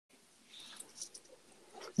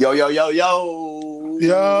Yo, yo, yo, yo.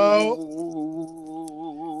 Yo.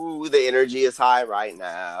 The energy is high right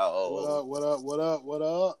now. What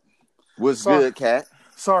up? What's good, Cat?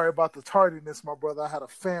 Sorry about the tardiness, my brother. I had a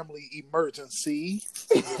family emergency.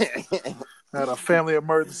 I had Bro,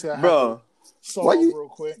 to solve real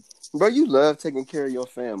quick. Bro, you love taking care of your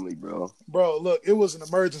family, bro. Bro, look, it was an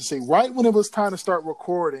emergency. Right when it was time to start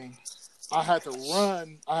recording, I had to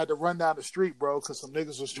run down the street, bro, because some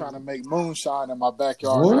niggas was trying to make moonshine in my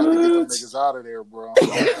backyard. What? I had to get them niggas out of there, bro.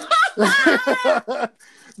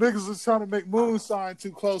 Niggas was trying to make moonshine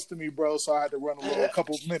too close to me, bro, so I had to run a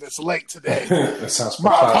couple minutes late today. That sounds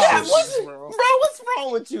preposterous. Bro, what's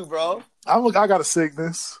wrong with you, bro? I got a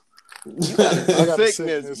sickness. You got a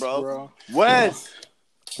sickness, bro. Wes.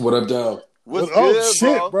 What up, dog? What's good,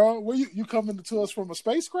 shit, bro? Where you coming to us from a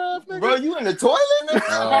spacecraft, nigga? Bro, you in the toilet, nigga?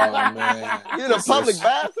 Oh, man. You in a public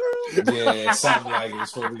bathroom? Yeah, something like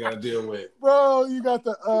it's what we got to deal with. Bro, you got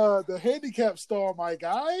the handicap stall, my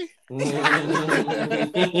guy.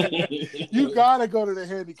 You gotta go to the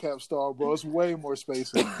handicap stall, bro. It's way more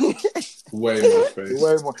space in there. Way more space.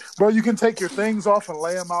 Way more. Bro, you can take your things off and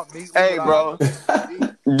lay them out neatly. Hey, bro.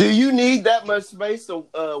 Do you need that much space to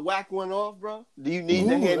whack one off, bro? Do you need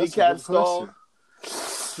the handicap stall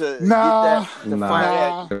to Nah.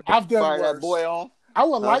 Fire I've done fire worse. that boy off? I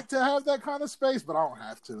would like to have that kind of space, but I don't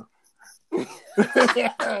have to.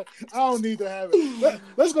 I don't need to have it.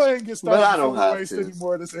 Let's go ahead and get started. But I don't Before we have waste to. any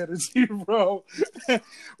more of this energy, bro.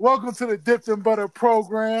 Welcome to the Dipped in Butter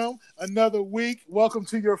program. Another week. Welcome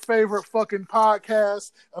to your favorite fucking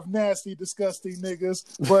podcast of nasty, disgusting niggas.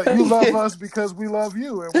 But you love us because we love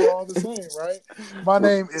you, and we're all the same, right? My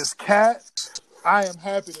name is Kat. I am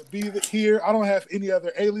happy to be here. I don't have any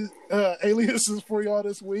other aliases for y'all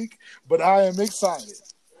this week, but I am excited.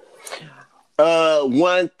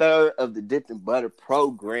 1/3 of the Dipped in Butter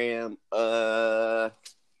program. My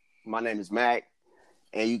name is Mac,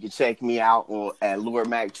 and you can check me out at Lure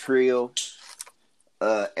Mac Trill.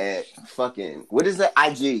 At fucking what is that?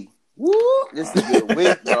 IG. Woo! This is a good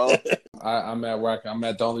week, bro. I'm at work. I'm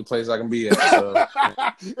at the only place I can be at.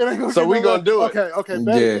 So we gonna do it. Okay.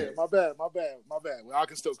 Yeah. My bad. Well, I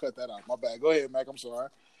can still cut that out. My bad. Go ahead, Mac. I'm sorry.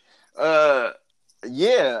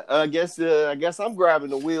 Yeah. I guess I'm grabbing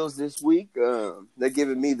the wheels this week. They're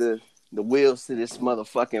giving me the wheels to this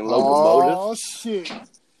motherfucking locomotive. Oh shit.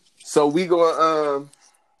 So we gonna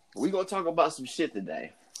talk about some shit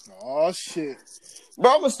today. Oh shit. Bro,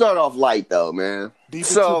 I'm gonna start off light though, man. Deep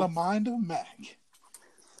into the mind of Mac.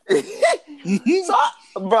 So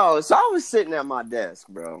I was sitting at my desk,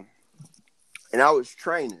 bro, and I was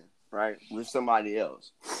training, right, with somebody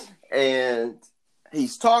else. And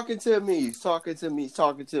he's talking to me,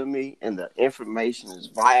 and the information is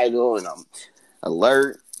vital, and I'm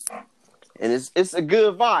alert. And it's a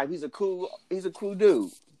good vibe. He's a cool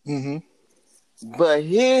dude. Mm-hmm. But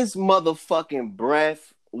his motherfucking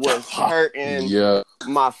breath was hurting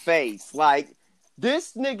my face. Like,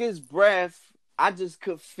 this nigga's breath, I just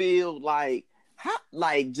could feel like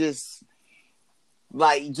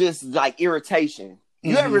irritation.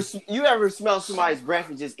 Mm-hmm. You ever smell somebody's breath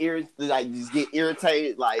and just get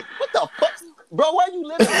irritated? Like, what the fuck, bro? Why you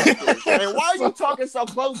living like this? And why are you talking so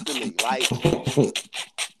close to me? Like,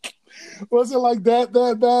 was it like that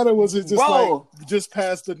bad, or was it just bro, like just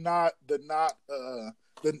past the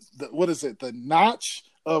what is it? The notch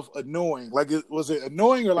of annoying? Like, was it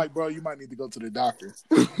annoying, or like, bro, you might need to go to the doctor?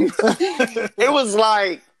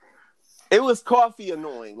 It was coffee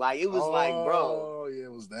annoying. Like, it was like, bro. Oh, yeah,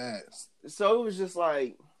 it was that. So it was just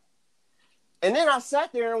like, and then I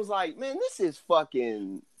sat there and was like, man, this is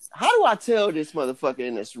fucking, how do I tell this motherfucker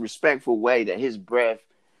in this respectful way that his breath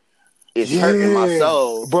is hurting my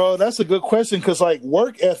soul? Bro, that's a good question, because like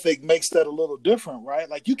work ethic makes that a little different, right?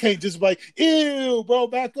 Like, you can't just be like, ew, bro,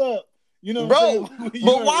 back up. You know, bro,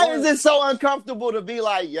 but why is it so uncomfortable to be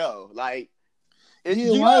like, yo, like, do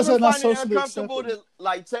you ever find it uncomfortable to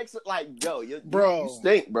like text like, yo, you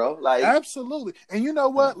stink, bro? Like, absolutely. And you know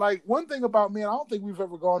what? Like, one thing about me, and I don't think we've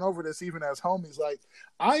ever gone over this even as homies, like,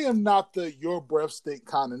 I am not the your breath stink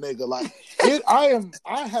kind of nigga. Like, I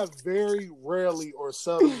have very rarely or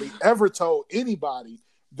seldomly ever told anybody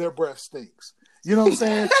their breath stinks. You know what I'm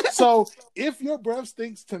saying? So if your breath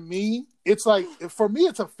stinks to me, it's like, for me,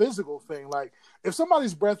 it's a physical thing. Like, if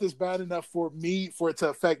somebody's breath is bad enough for it to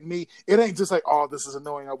affect me, it ain't just like, oh, this is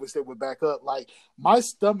annoying, I wish they would back up. Like, my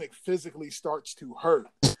stomach physically starts to hurt.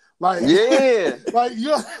 Like, yeah. Like,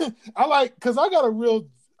 because I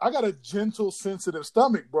got a gentle, sensitive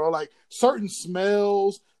stomach, bro. Like, certain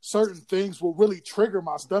smells, certain things will really trigger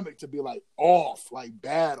my stomach to be like off, like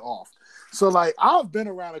bad off. So like, I've been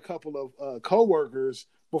around a couple of coworkers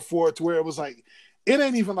before to where it was like, it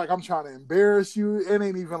ain't even like I'm trying to embarrass you. It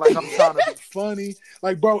ain't even like I'm trying to be funny.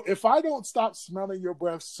 Like, bro, if I don't stop smelling your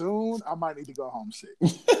breath soon, I might need to go home sick.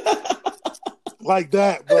 Like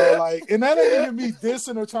that, bro. Like, and that ain't even me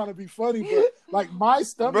dissing or trying to be funny, but like my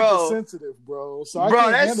stomach is sensitive, bro. So I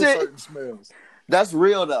can't handle certain smells. That's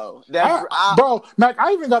real though. Bro, Mac,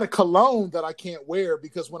 I even got a cologne that I can't wear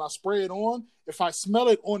because when I spray it on, if I smell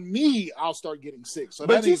it on me, I'll start getting sick. So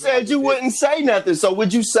but you said you wouldn't say nothing. So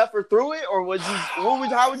would you suffer through it, or would you?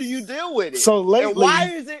 How would you deal with it? So lately, and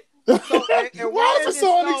why is it? Why is it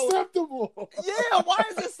so unacceptable? Yeah, why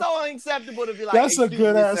is it so unacceptable to be like? That's a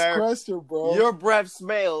good ass question, bro. Your breath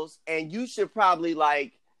smells, and you should probably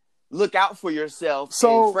like look out for yourself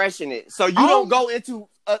and freshen it, so you don't go into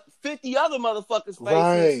 50 other motherfuckers'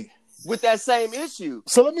 faces with that same issue.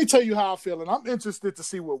 So let me tell you how I feel, and I'm interested to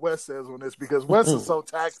see what Wes says on this because Wes is so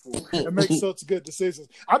tactful and makes such good decisions.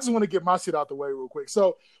 I just want to get my shit out the way real quick.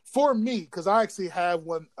 So for me, because I actually have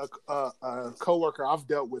a coworker I've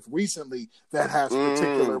dealt with recently that has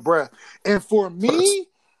particular breath, and for me,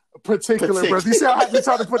 particular breath. You see how I have to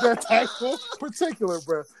try to put that tactful particular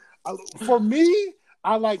breath. For me,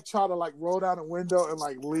 I like try to like roll down the window and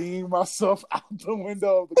like lean myself out the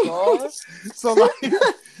window of the car. So like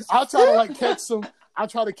I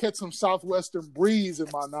try to catch some southwestern breeze in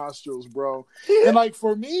my nostrils, bro. And like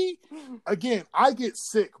for me, again, I get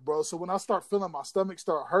sick, bro. So when I start feeling my stomach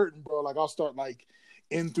start hurting, bro, like I'll start like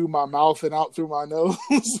in through my mouth and out through my nose.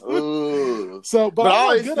 So but I'm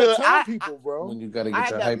always good at telling people, bro. When you gotta get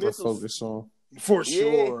your hyper focus on. For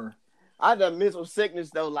sure. I had that mental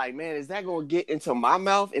sickness though, like, man, is that gonna get into my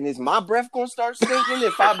mouth and is my breath gonna start stinking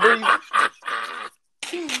if I breathe?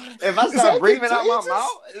 If I start breathing out my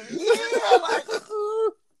mouth? Yeah, like,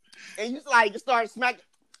 and you like start smacking.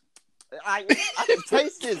 I can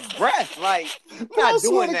taste his breath. Like, I'm not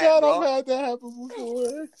doing that, bro. I've had that happen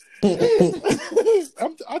before.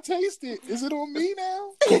 I taste it. Is it on me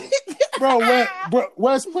now?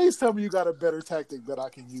 Wes, please tell me you got a better tactic that I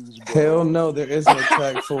can use, bro. Hell no, there is no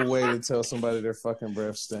tactful way to tell somebody their fucking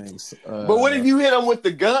breath stinks. But what if you hit them with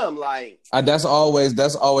the gum? Like, that's always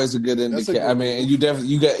a good indicator. I mean, and you definitely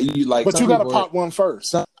you like, but you got to pop one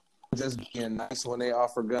first. Some just being nice when they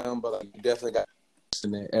offer gum, but like, you definitely got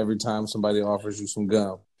in it every time somebody offers you some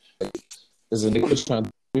gum. Is a nigga trying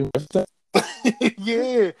to be with that?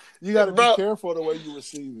 Yeah, you got to be careful the way you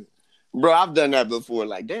receive it. Bro, I've done that before.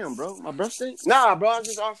 Like, damn, bro, my breath stinks. Nah, bro, I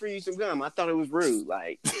just offered you some gum. I thought it was rude.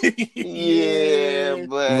 Like, yeah,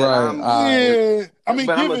 but yeah. I mean,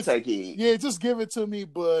 but I'm gonna take it. Yeah, just give it to me.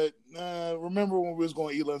 But remember when we was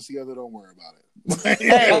going to eat lunch together? Don't worry about it.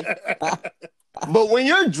 Hey, but when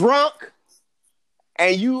you're drunk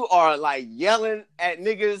and you are like yelling at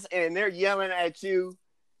niggas and they're yelling at you,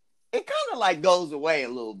 it kind of like goes away a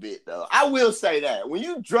little bit, though. I will say that when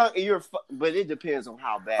you drunk and but it depends on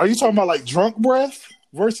how bad. Are you talking about like drunk breath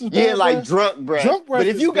versus bad breath? Like drunk breath. Drunk breath. But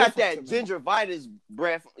if you got that gingivitis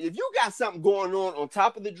breath, if you got something going on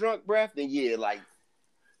top of the drunk breath, then yeah, like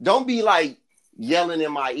don't be like yelling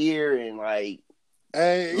in my ear and like,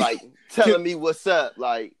 hey, like telling me what's up.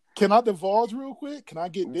 Like, can I divulge real quick? Can I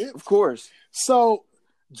get dipped? Of course. So,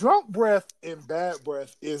 drunk breath and bad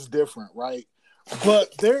breath is different, right?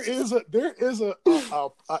 But there is a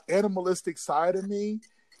animalistic side of me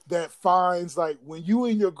that finds like when you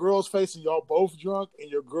and your girl's face and y'all both drunk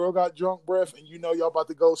and your girl got drunk breath and you know y'all about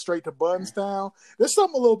to go straight to Buns Town. There's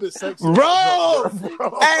something a little bit sexy, bro.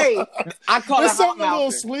 Hey, I call there's it something hot a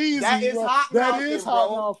little sleazy. That is hot. That is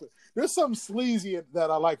hot mouthing. There's something sleazy that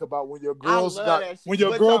I like about when your girl got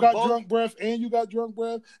drunk breath and you got drunk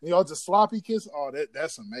breath and y'all just sloppy kiss. Oh,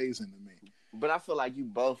 that's amazing to me. But I feel like you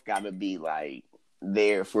both gotta be like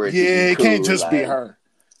there for it. Yeah, to be it cool. can't just like, be her.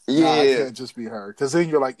 Yeah, nah, it can't just be her. Because then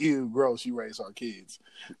you're like, ew, gross. You raise our kids.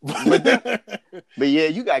 but yeah,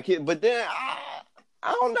 you got kids. But then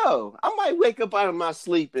I don't know. I might wake up out of my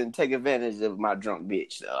sleep and take advantage of my drunk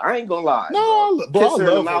bitch, though. I ain't gonna lie. No, bro, kiss her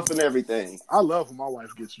in the mouth and everything. I love when my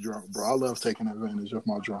wife gets drunk, bro. I love taking advantage of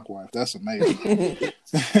my drunk wife. That's amazing.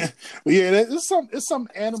 But yeah, it's some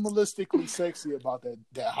animalistically sexy about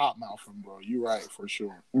that hot mouthing, bro. You're right, for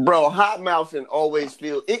sure. Bro, hot mouthing always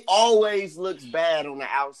looks bad on the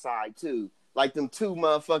outside, too. Like them two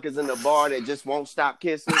motherfuckers in the bar that just won't stop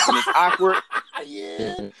kissing and it's awkward.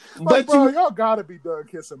 Yeah. But bro, y'all gotta be done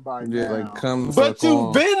kissing by now. Like, but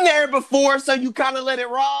you've been there before, so you kind of let it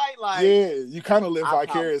ride. Like, yeah, you kind of live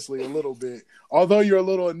vicariously a little bit. Although you're a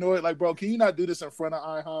little annoyed, like, bro, can you not do this in front of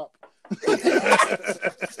IHOP?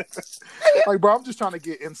 Like, bro, I'm just trying to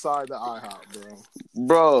get inside the IHOP, bro.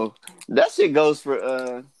 Bro, that shit goes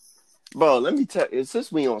for Bro, let me tell you,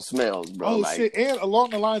 since we on smells, bro. Oh like, shit! And along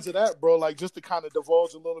the lines of that, bro, like just to kind of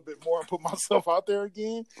divulge a little bit more and put myself out there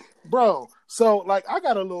again, bro. So like, I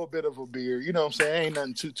got a little bit of a beard, you know what I'm saying? Ain't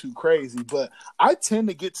nothing too crazy, but I tend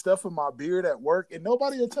to get stuff in my beard at work, and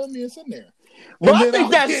nobody will tell me it's in there. Bro, I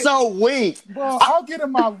think that's so weak. Bro, I'll get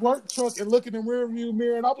in my work truck and look in the rearview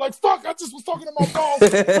mirror, and I'm like, fuck, I just was talking to my boss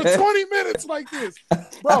for 20 minutes like this.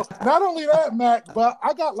 Bro, not only that, Mac, but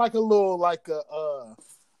I got like a little, like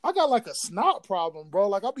I got like a snot problem, bro.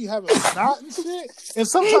 Like I'll be having snot and shit. And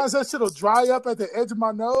sometimes that shit'll dry up at the edge of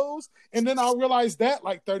my nose. And then I'll realize that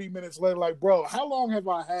like 30 minutes later, like, bro, how long have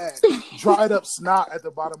I had dried up snot at the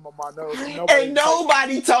bottom of my nose? And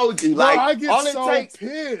nobody told you. Like, bro, I get so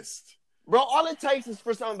pissed. Bro, all it takes is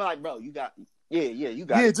for somebody like, bro, you got, you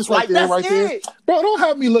got it. Just right there, there. Bro, don't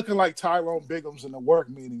have me looking like Tyrone Biggums in the work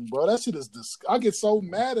meeting, bro. That shit is I get so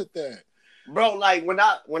mad at that. Bro, like when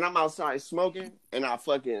I'm outside smoking and I'll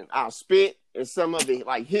spit and some of it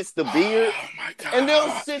like hits the beard, oh my God. And they'll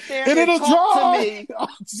sit there and it'll talk dry. to me. Oh,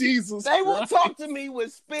 Jesus, they will talk to me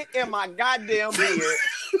with spit in my goddamn beard.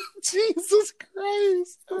 Jesus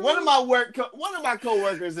Christ! One of my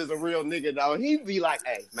coworkers is a real nigga, though. He'd be like,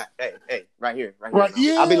 "Hey, man, hey, right here."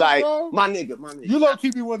 Yeah, I'll be like, bro. my nigga. You low key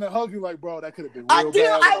be wanting to hug you, like, bro, that could have been. I'd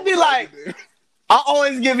be like, I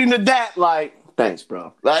always give him the dap, like. Thanks,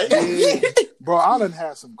 bro. Like, bro, I done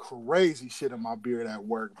had some crazy shit in my beard at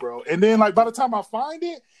work, bro. And then, like, by the time I find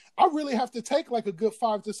it, I really have to take like a good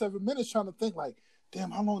 5 to 7 minutes trying to think, like, damn,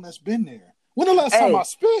 how long that's been there? When the last time I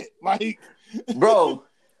spit? Like, bro,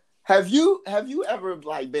 have you ever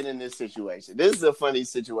like been in this situation? This is a funny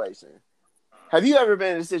situation. Have you ever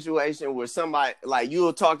been in a situation where somebody like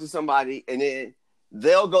you'll talk to somebody and then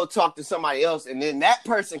they'll go talk to somebody else and then that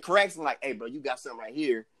person corrects them like, "Hey, bro, you got something right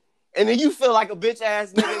here." And then you feel like a bitch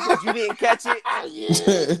ass nigga because you didn't catch it.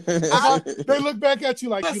 They look back at you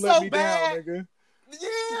like you let me down, nigga.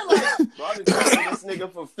 Yeah, like, bro, I've been talking to this nigga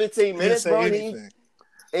for 15 minutes, bro.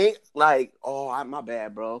 Ain't like, oh, my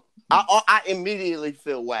bad, bro. I immediately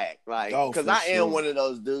feel whack, like, because I am one of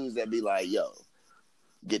those dudes that be like, yo,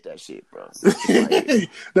 get that shit, bro. Like,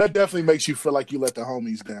 that definitely makes you feel like you let the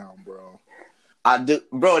homies down, bro. I do,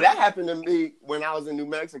 bro. That happened to me when I was in New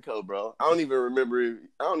Mexico, bro. I don't even remember.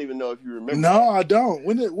 I don't even know if you remember. No, I don't.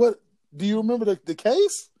 What do you remember the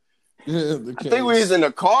case? Yeah, the case. I think we was in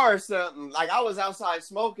a car or something. Like I was outside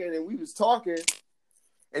smoking and we was talking,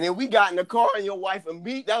 and then we got in the car and your wife and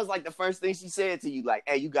me. That was like the first thing she said to you, like,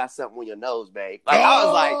 "Hey, you got something on your nose, babe." Like I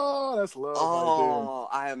was like, "Oh, that's love." Oh,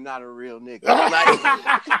 right, I am not a real nigga. Like,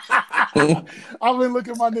 I've been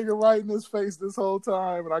looking my nigga right in his face this whole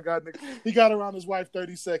time, and he got around his wife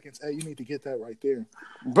 30 seconds. Hey, you need to get that right there,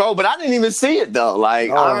 bro. But I didn't even see it though.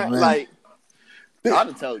 Like, I'd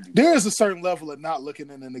have told you. There is a certain level of not looking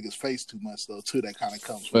in the nigga's face too much though, too. That kind of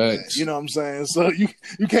comes from that. You know what I'm saying? So you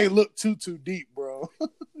can't look too deep, bro.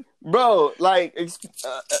 Bro, like,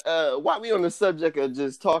 while we on the subject of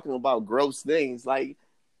just talking about gross things, like,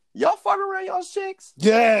 y'all fart around y'all chicks?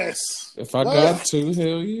 Yes. If I got to,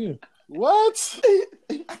 hell yeah. What?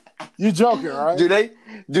 You joking, right?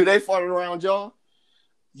 Do they fart around y'all?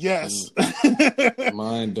 Yes.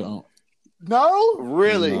 Mine don't. No?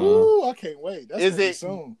 Really? No. Ooh, I can't wait. That's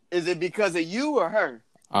soon. Is it because of you or her?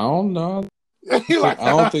 I don't know. I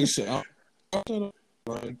don't think so.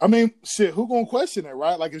 I mean, shit, who gonna question it,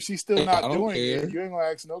 right? Like, if she's still not doing it, you ain't gonna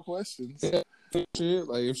ask no questions. Yeah, shit,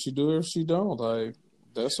 like, if she do it, if she don't, like,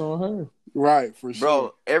 that's on her. Right, for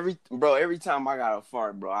sure. Every time I got a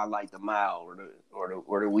fart, bro, I like the mild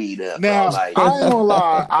or the weed up. Now, bro. Like, I ain't gonna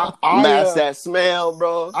lie. I mask that smell,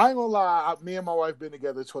 bro. I ain't gonna lie. Me and my wife been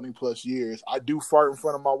together 20 plus years. I do fart in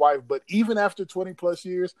front of my wife, but even after 20 plus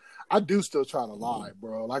years, I do still try to lie,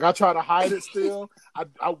 bro. Like, I try to hide it still.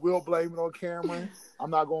 I will blame it on Cameron. I'm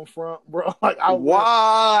not going front, bro. Like,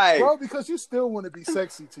 why? Bro, because you still want to be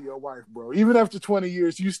sexy to your wife, bro. Even after 20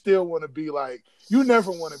 years, you still want to be like, you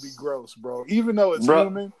never want to be gross, bro. Even though it's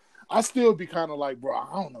human, I still be kind of like, bro,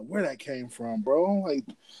 I don't know where that came from, bro. Like,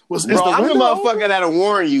 I'm the motherfucker that'll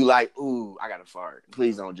warn you, like, ooh, I got to fart.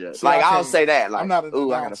 Please don't judge. See, like, I'll say that. Like, I'm not an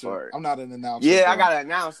ooh, announcer. I got to fart. I'm not an announcer. Yeah, bro. I got to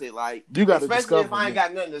announce it. Like, you got to especially if I ain't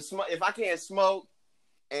got nothing to smoke. If I can't smoke,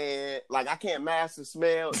 and like I can't mask the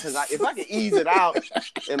smell because if I can ease it out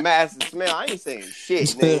and mask the smell, I ain't saying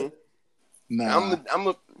shit, man. Nah,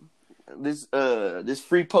 I'm this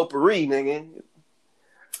free potpourri, nigga.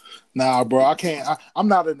 Nah, bro, I can't. I'm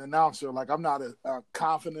not an announcer. Like, I'm not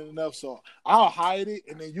confident enough, so I'll hide it,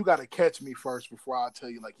 and then you got to catch me first before I tell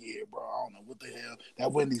you, like, yeah, bro, I don't know what the hell,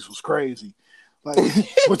 that Wendy's was crazy. Like,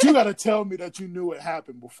 but you got to tell me that you knew it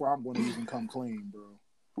happened before I'm going to even come clean, bro.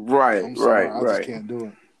 Right, I'm sorry, right. I just can't do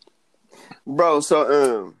it, bro.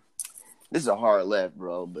 So, This is a hard left,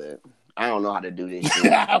 bro, but I don't know how to do this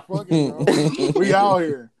shit. Fuck it, bro. We out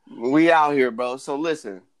here. We out here, bro. So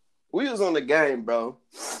listen, we was on the game, bro.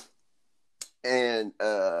 And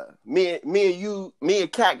me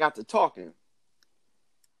and Kat got to talking.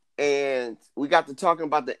 And we got to talking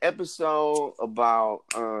about the episode about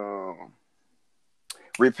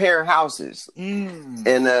repairing houses. And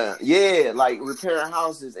like repairing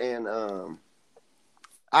houses. And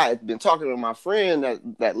I had been talking to my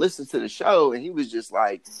friend that listens to the show, and he was just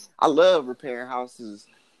like, I love repairing houses.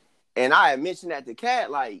 And I had mentioned that to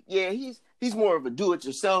Kat, like, yeah, he's more of a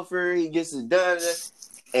do-it-yourselfer. He gets it done.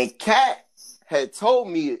 And Kat had told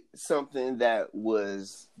me something that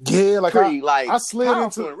was I slid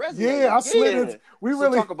into we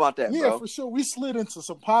really talk about that, bro. For sure. We slid into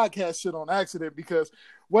some podcast shit on accident because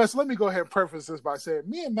Wes, let me go ahead and preface this by saying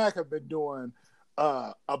me and Mac have been doing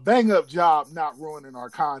a bang up job not ruining our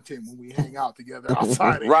content when we hang out together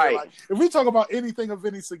outside. Right. Like, if we talk about anything of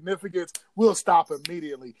any significance, we'll stop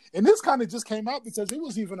immediately. And this kind of just came out because it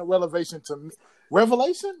was even a revelation to me.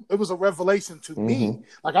 Revelation? It was a revelation to me.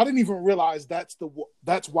 Like I didn't even realize that's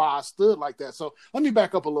why I stood like that. So let me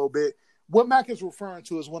back up a little bit. What Mac is referring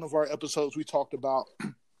to is one of our episodes we talked about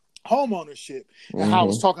home ownership and how I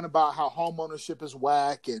was talking about how home ownership is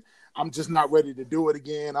whack and I'm just not ready to do it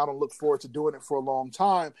again. I don't look forward to doing it for a long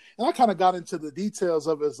time. And I kind of got into the details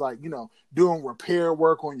of it as like, doing repair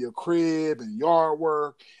work on your crib and yard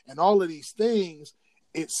work and all of these things.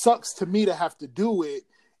 It sucks to me to have to do it.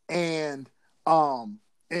 And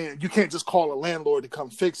you can't just call a landlord to come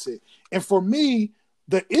fix it. And for me,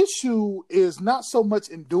 the issue is not so much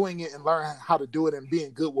in doing it and learning how to do it and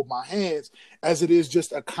being good with my hands as it is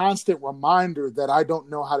just a constant reminder that I don't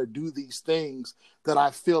know how to do these things that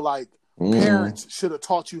I feel like parents should have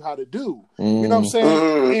taught you how to do. You know what I'm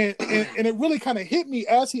saying? And it really kind of hit me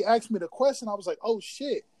as he asked me the question. I was like, oh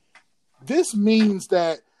shit, this means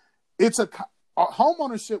that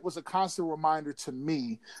homeownership was a constant reminder to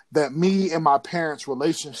me that me and my parents'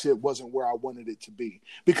 relationship wasn't where I wanted it to be,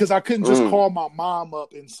 because I couldn't just call my mom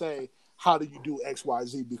up and say, how do you do X, Y,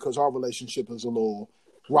 Z? Because our relationship is a little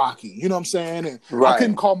rocky. You know what I'm saying? And I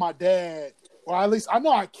couldn't call my dad, or at least I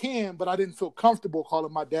know I can, but I didn't feel comfortable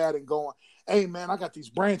calling my dad and going, hey man, I got these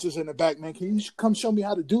branches in the back, man. Can you come show me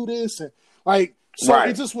how to do this? And like, so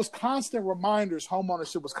it just was constant reminders.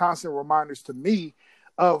 Homeownership was constant reminders to me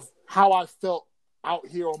of how I felt out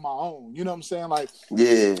here on my own. You know what I'm saying? Like,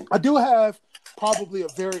 I do have probably a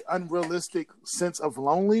very unrealistic sense of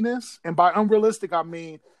loneliness. And by unrealistic, I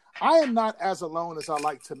mean, I am not as alone as I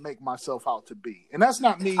like to make myself out to be. And that's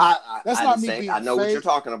not me. That's not me being I know fake. What you're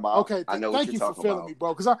talking about. Okay. Thank you for feeling me,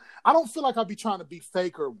 bro. Because I don't feel like I be trying to be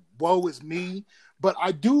fake or woe is me. But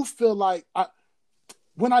I do feel like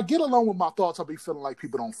when I get alone with my thoughts, I'll be feeling like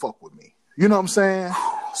people don't fuck with me. You know what I'm saying?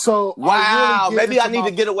 So wow, maybe I need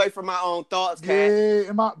to get away from my own thoughts, Kat. Yeah,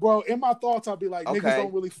 in my thoughts, I'll be like, niggas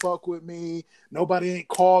don't really fuck with me. Nobody ain't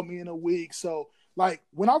called me in a week. So like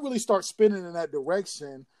when I really start spinning in that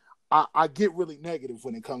direction, I get really negative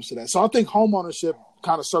when it comes to that. So I think homeownership,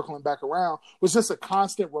 kind of circling back around, was just a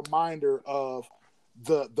constant reminder of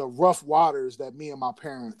the rough waters that me and my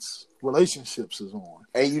parents' relationships is on.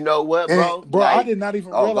 And you know what, bro? Like, I did not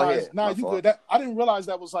even realize. I didn't realize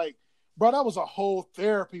that was like, bro, that was a whole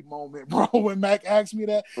therapy moment, bro, when Mac asked me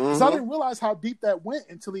that. Because I didn't realize how deep that went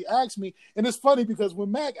until he asked me. And it's funny because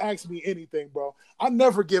when Mac asks me anything, bro, I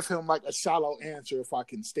never give him like a shallow answer if I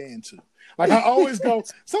can stand to. Like I always go,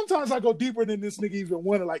 sometimes I go deeper than this nigga even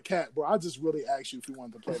wanted, like, Kat, bro, I just really asked you if you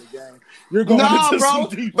wanted to play the game. You're going into some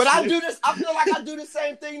deep but shit. I do this. I feel like I do the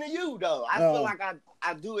same thing to you, though. I feel like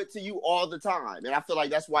I do it to you all the time. And I feel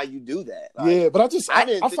like that's why you do that. Like, yeah, but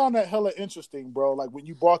I found that hella interesting, bro. Like when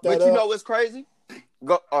you brought that up. But you know what's crazy?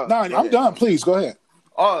 I'm done. Please, go ahead.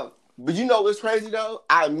 But you know what's crazy, though?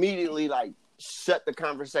 I immediately, like, shut the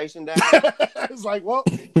conversation down. It's like, well,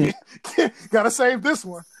 gotta save this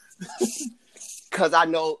one. Because I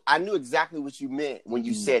knew exactly what you meant when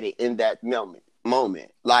you said it in that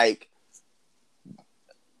moment. Like,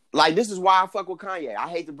 this is why I fuck with Kanye. I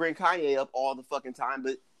hate to bring Kanye up all the fucking time,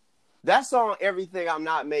 but that song, Everything I'm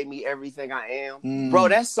Not Made Me Everything I Am, bro,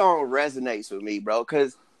 that song resonates with me, bro.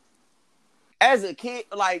 Because as a kid,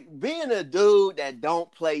 like, being a dude that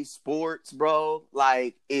don't play sports, bro,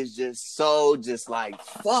 like, is just so like,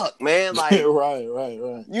 fuck, man. Like, right.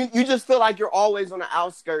 You just feel like you're always on the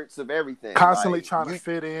outskirts of everything. Constantly like, trying to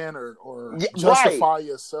fit in or justify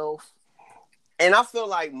yourself. And I feel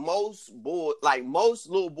like most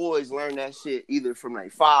little boys learn that shit either from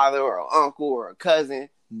their father or an uncle or a cousin.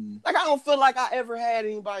 Like, I don't feel like I ever had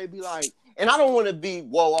anybody be like, and I don't want to be,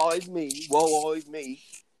 whoa, always me.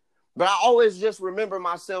 But I always just remember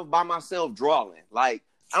myself by myself drawing. Like,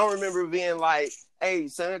 I don't remember being like, hey,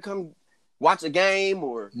 son, come watch a game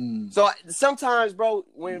or so sometimes, bro,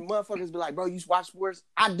 when motherfuckers be like, bro, you watch sports,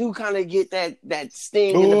 I do kind of get that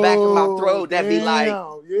sting in the back of my throat that be like,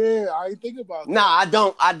 yeah, I ain't think about that.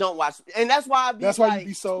 Nah, I don't watch, and that's why I be that's like, why you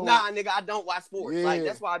be so nah, nigga, I don't watch sports. Yeah. Like,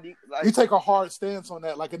 that's why I be like, you take a hard stance on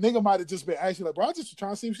that. Like, a nigga might have just been actually like, bro, I just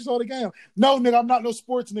trying to see if she saw the game. No, nigga, I'm not no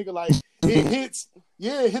sports nigga. Like, it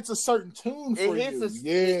hits a certain tune for you.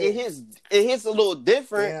 It hits a little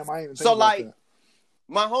different. Damn, I ain't even so like that.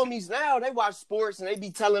 My homies now, they watch sports and they be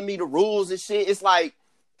telling me the rules and shit. It's like,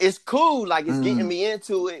 it's cool. Like, it's getting me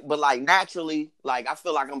into it. But, like, naturally, like, I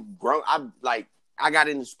feel like I'm grown. I got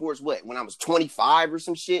into sports, when I was 25 or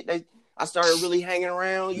some shit. I started really hanging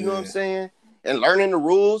around, you know what I'm saying? And learning the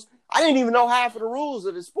rules. I didn't even know half of the rules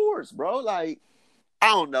of the sports, bro. Like, I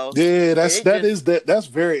don't know. Yeah, that's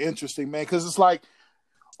very interesting, man. Because it's like,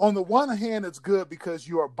 on the one hand, it's good because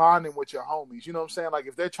you are bonding with your homies. You know what I'm saying? Like,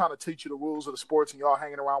 if they're trying to teach you the rules of the sports and y'all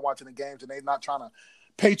hanging around watching the games and they're not trying to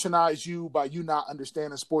patronize you by you not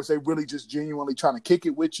understanding sports, they really just genuinely trying to kick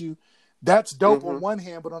it with you. That's dope on one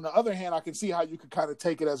hand. But on the other hand, I can see how you could kind of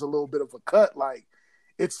take it as a little bit of a cut. Like,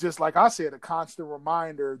 it's just, like I said, a constant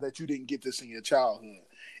reminder that you didn't get this in your childhood.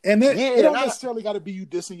 And then it don't necessarily got to be you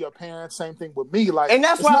dissing your parents. Same thing with me. Like, and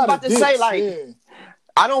that's what I'm about to say. Like,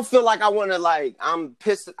 I don't feel like I want to, like, I'm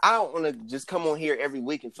pissed. I don't want to just come on here every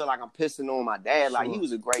week and feel like I'm pissing on my dad. Like, he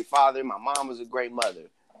was a great father. My mom was a great mother.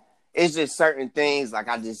 It's just certain things, like,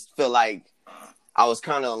 I just feel like I was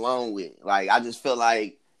kind of alone with. Like, I just feel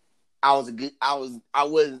like I was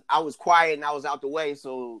quiet and I was out the way.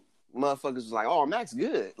 So motherfuckers was like, oh, Mac's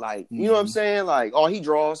good. Like, you know what I'm saying? Like, oh, he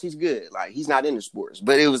draws. He's good. Like, he's not into sports.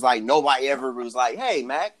 But it was like, nobody ever was like, hey,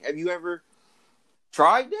 Mac, have you ever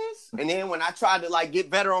tried this? And then when I tried to, like, get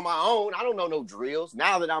better on my own, I don't know no drills.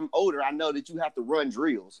 Now that I'm older, I know that you have to run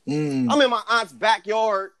drills. I'm in my aunt's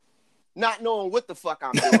backyard, not knowing what the fuck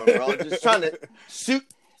I'm doing, bro. Just trying to shoot.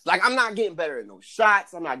 Like, I'm not getting better at no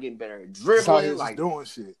shots. I'm not getting better at dribbling. Like, doing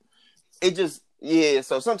shit. It just,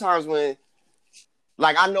 so sometimes when,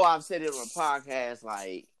 like, I know I've said it on a podcast,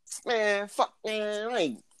 like, fuck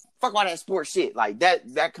all that sports shit. Like,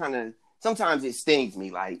 that kind of, sometimes it stings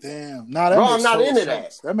me, like, damn, bro, I'm not into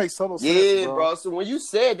that. That makes total sense. Yeah, bro. So when you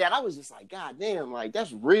said that, I was just like, God damn, like,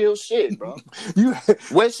 that's real shit, bro.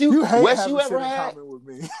 What you ever had with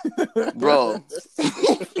me, bro?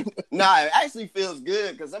 Nah, it actually feels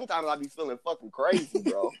good because sometimes I be feeling fucking crazy,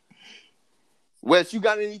 bro. Wes, you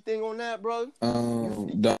got anything on that, bro?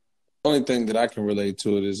 The only thing that I can relate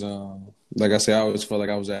to it is, like I said, I always felt like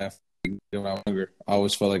I was athletic when I was younger. I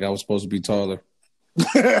always felt like I was supposed to be taller.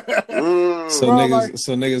 Niggas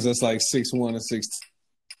that's like 6'1" and 6'2",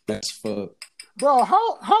 that's fuck. Bro,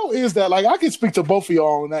 how is that? Like, I can speak to both of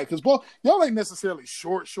y'all on that because y'all ain't necessarily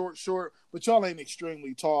short, but y'all ain't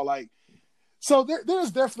extremely tall. Like, so there's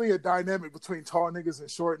definitely a dynamic between tall niggas and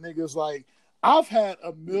short niggas. Like, I've had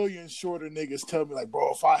a million shorter niggas tell me, like,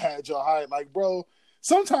 bro, if I had your height, like, bro.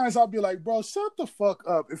 Sometimes I'll be like, bro, shut the fuck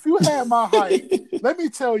up. If you had my height, let me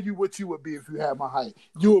tell you what you would be if you had my height.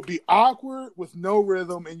 You would be awkward with no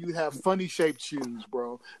rhythm and you'd have funny shaped shoes,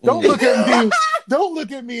 bro. Don't look at me. Don't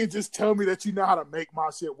look at me and just tell me that you know how to make my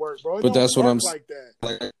shit work, bro. But that's what I'm like that.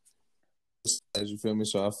 Like, as you feel me,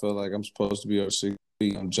 so I feel like I'm supposed to be over 6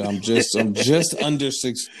 feet. I'm just under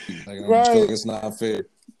 6 feet. Like, I feel like it's not fair.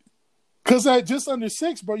 Because at just under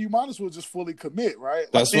 6, bro, you might as well just fully commit, right?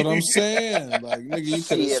 That's what I'm saying. Like, nigga, you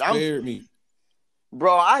could have spared me.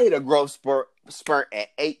 Bro, I hit a growth spurt at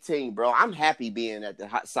 18, bro. I'm happy being at the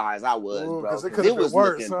size I was, bro. It was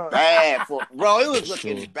looking bad bro. It was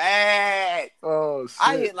looking bad. Oh, shit.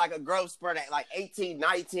 I hit like a growth spurt at like 18,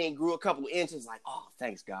 19, grew a couple inches. Like, oh,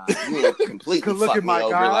 thanks, God. You completely fucked me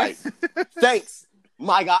over. Like, thanks,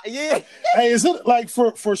 my God. Yeah. Hey, is it like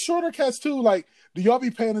for shorter cats too? Like, do y'all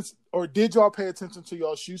be paying or did y'all pay attention to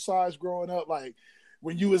y'all shoe size growing up? Like,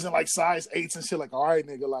 when you was in like size 8s and shit, like, all right,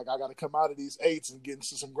 nigga, like, I got to come out of these 8s and get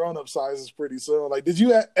into some grown-up sizes pretty soon. Like, did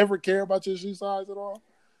you ever care about your shoe size at all?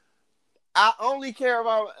 I only care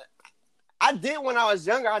about, I did when I was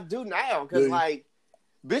younger. I do now. Because, like,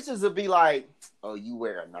 bitches would be like, oh, you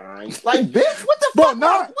wear a 9. Like, bitch, what the fuck?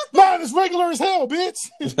 Bro, 9 is regular as hell, bitch.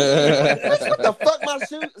 Bitch, what the fuck my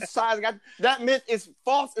shoe size got? That meant it's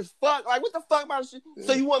false as fuck. Like, what the fuck my shoe?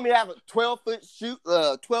 So you want me to have a 12-foot shoe,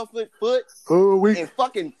 12-foot foot and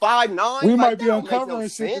fucking 5'9"? We might be uncovering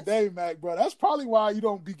shit today, Mac, bro. That's probably why you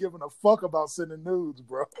don't be giving a fuck about sending nudes,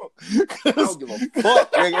 bro. I don't give a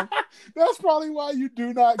fuck, nigga. That's probably why you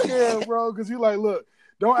do not care, bro, because you're like, look,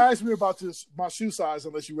 don't ask me about my shoe size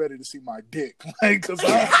unless you're ready to see my dick. Like, because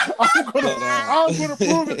I'm gonna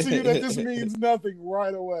prove it to you that this means nothing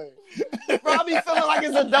right away. Bro, I be feeling like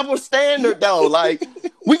it's a double standard though. Like,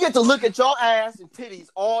 we get to look at y'all ass and titties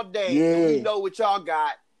all day, and we know what y'all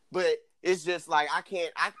got, but it's just like I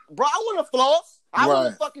want to floss. I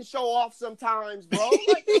want to fucking show off sometimes, bro.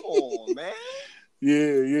 Like, come on, man.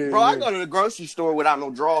 Yeah. Bro, I go to the grocery store without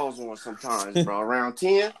no drawers on sometimes, bro. Around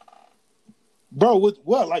 10. Bro, with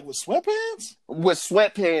what? Like with sweatpants? With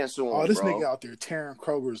sweatpants on. Oh, this bro. nigga out there tearing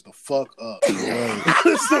Kroger's the fuck up.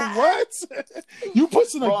 So what? You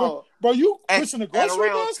pushing a grocery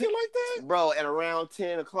basket like that? Bro, at around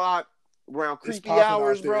 10 o'clock, around creepy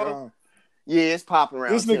hours, bro. Yeah, it's popping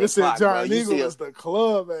around. This nigga said John Eagle is the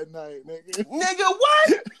club at night, nigga. Nigga,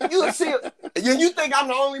 what? You see? You think I'm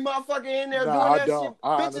the only motherfucker in there doing that shit?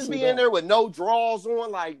 Bitches be in there with no drawers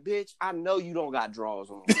on. Like, bitch, I know you don't got drawers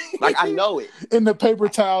on. Like, I know it. In the paper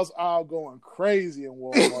towels aisle going crazy in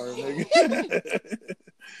Walmart, nigga.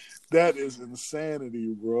 That is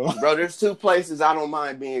insanity, bro. Bro, there's two places I don't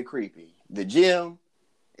mind being creepy: the gym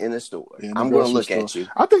and the store. I'm gonna look at you.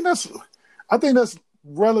 I think that's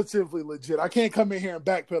relatively legit. I can't come in here and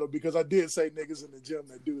backpedal because I did say niggas in the gym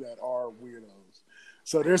that do that are weirdos.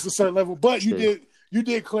 So there's a certain level, but you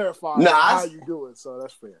did clarify how you do it, so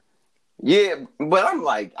that's fair. Yeah, but I'm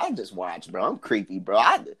like, I just watch, bro. I'm creepy, bro.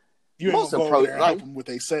 You ain't gonna go there and help them with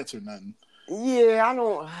their sets or nothing. Yeah,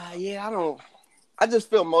 I don't. I just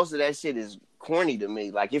feel most of that shit is corny to me.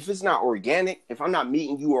 Like, if it's not organic, if I'm not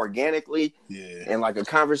meeting you organically, and like a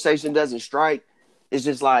conversation doesn't strike, it's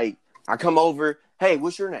just like I come over. Hey,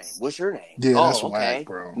 what's your name? Yeah, that's whack,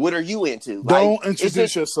 bro. What are you into? Don't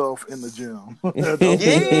introduce yourself in the gym.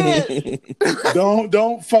 Yeah.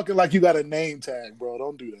 Don't fucking like you got a name tag, bro.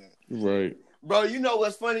 Don't do that. Right. Bro, you know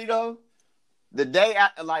what's funny though? The day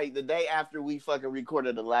after we fucking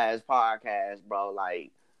recorded the last podcast, bro,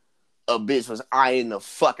 like a bitch was eyeing the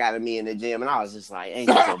fuck out of me in the gym, and I was just like, ain't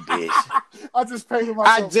that a bitch? I just painted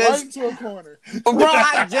myself right into a corner. Bro,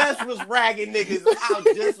 I just was ragging niggas.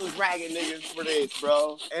 For this,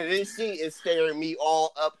 bro. And then she is staring me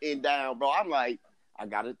all up and down, bro. I'm like, I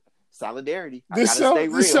gotta solidarity. I gotta stay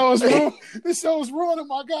real. This show is ruining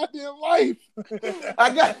my goddamn life.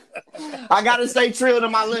 I gotta stay true to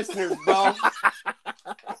my listeners, bro.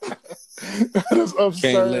 That is absurd.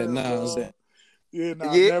 Can't let Nas down.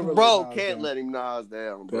 Yeah, bro, can't let him Nas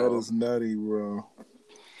down, bro. That is nutty, bro.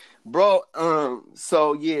 Bro,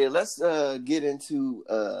 so yeah, let's get into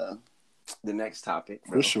the next topic,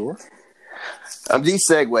 bro. For sure. These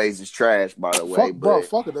segues is trash, by the way.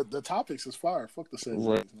 Fuck it. The topics is fire. Fuck the segues,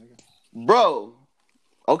 nigga. Bro,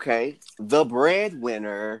 okay. The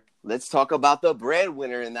breadwinner. Let's talk about the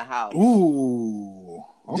breadwinner in the house. Ooh.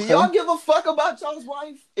 Okay. Do y'all give a fuck about y'all's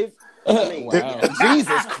wife? Wow.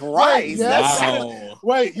 Jesus Christ.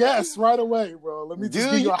 Wait, yes, right away, bro. Let me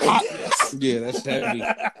just give you a hot yes. Yeah, that's heavy.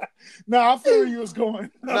 Nah, I feel where you was going.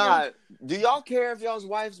 Nah, do y'all care if y'all's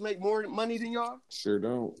wives make more money than y'all? Sure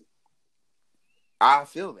don't. I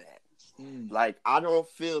feel that. Like, I don't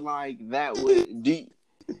feel like that would...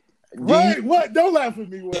 Wait, what? Don't laugh at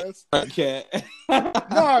me, Wes. Okay.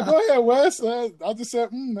 Nah, go ahead, Wes. I just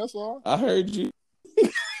said, that's all. I heard you.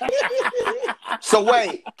 So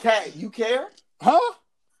wait, Kat, you care? Huh?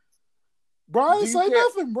 Bro, I didn't say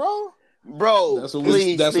nothing, bro. Bro,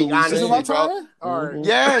 please speak honestly, my bro. turn? All right.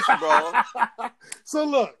 Yes, bro. So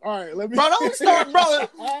look, all right, let me. Bro, don't start, bro.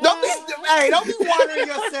 Don't be watering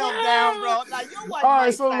yourself down, bro. Like your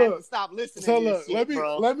wife might stop listening. So to look, shit,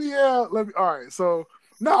 bro. let me. All right. So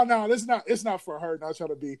no, it's not for her. Not trying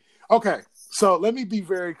to be okay. So let me be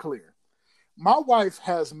very clear. My wife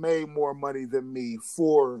has made more money than me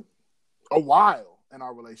for a while in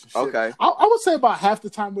our relationship. Okay. I would say about half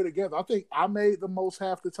the time we're together. I think I made the most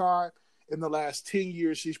half the time. In the last 10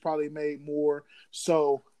 years, she's probably made more.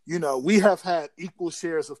 So, we have had equal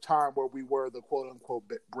shares of time where we were the quote unquote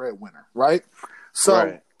breadwinner, right?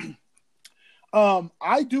 So,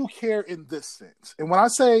 I do care in this sense. And when I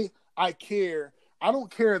say I care, I don't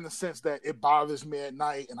care in the sense that it bothers me at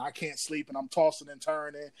night and I can't sleep and I'm tossing and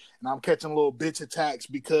turning and I'm catching little bitch attacks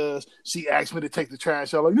because she asked me to take the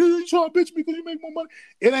trash out. Like, you trying to bitch me because you make more money?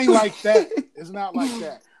 It ain't like that. It's not like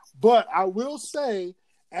that. But I will say,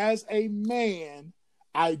 as a man,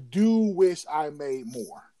 I do wish I made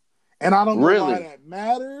more. And I don't know why that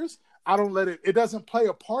matters. I don't let it doesn't play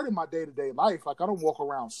a part in my day-to-day life. Like, I don't walk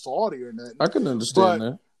around salty or nothing. I can understand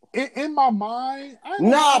that. In my mind, bro,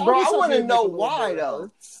 I want to know why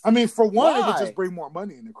though. I mean, for one, it would just bring more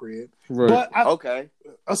money in the crib. Right. But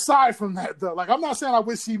aside from that, though, like, I'm not saying I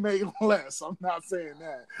wish she made less. I'm not saying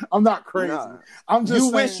that. I'm not crazy. Nah. I'm just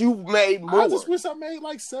saying, wish you made more. I just wish I made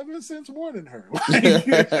like 7 cents more than her.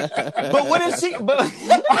 But what if she? But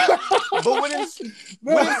what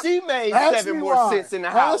if she made 7 more cents in the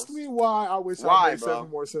house? Ask me why I wish I made 7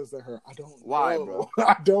 more cents than her. I don't know. Why, bro?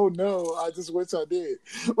 I don't know. I just wish I did.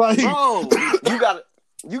 Like, bro,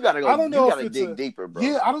 you gotta go. I don't know, you gotta dig deeper, bro.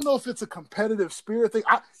 Yeah, I don't know if it's a competitive spirit thing.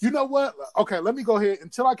 You know what? Okay, let me go ahead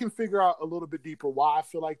until I can figure out a little bit deeper why I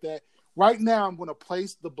feel like that. Right now, I'm going to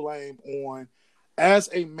place the blame on, as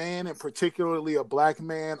a man and particularly a black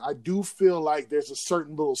man, I do feel like there's a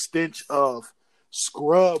certain little stench of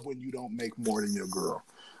scrub when you don't make more than your girl.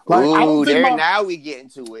 Like, ooh, now we get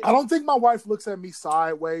into it. I don't think my wife looks at me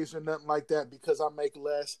sideways or nothing like that because I make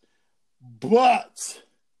less. But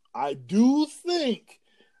I do think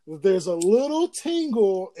there's a little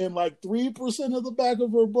tingle in like 3% of the back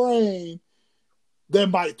of her brain that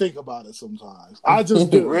might think about it sometimes. I just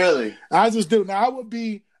do. Really? I just do. Now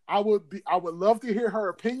I would love to hear her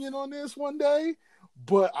opinion on this one day,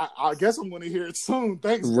 but I guess I'm going to hear it soon.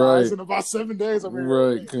 Thanks, guys. In about 7 days, I'm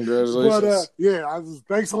right. Congratulations.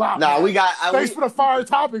 But thanks a lot. Nah, man. Thanks for the fire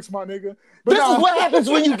topics, my nigga. But this is what happens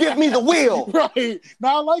when you give me the wheel. Right.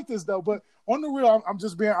 Now I like this though, but on the real, I'm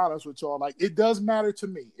just being honest with y'all. Like, it does matter to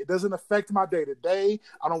me. It doesn't affect my day to day.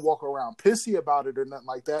 I don't walk around pissy about it or nothing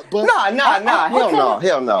like that. But hell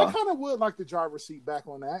no. I kind of would like the driver's seat back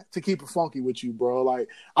on that to keep it funky with you, bro. Like,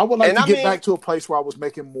 I would like to get back to a place where I was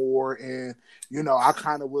making more, and I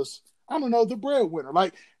kind of was, I don't know, the breadwinner.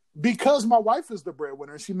 Like, because my wife is the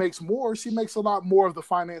breadwinner and she makes more, she makes a lot more of the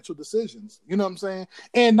financial decisions. You know what I'm saying?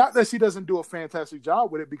 And not that she doesn't do a fantastic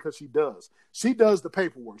job with it, because she does. She does the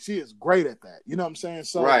paperwork. She is great at that. You know what I'm saying?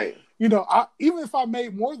 So, right. Even if I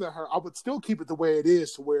made more than her, I would still keep it the way it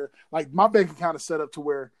is, to where, like, my bank account is set up to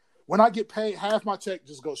where when I get paid, half my check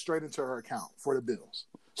just goes straight into her account for the bills.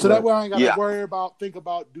 So that way I ain't got to worry about, think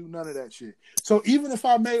about, do none of that shit. So even if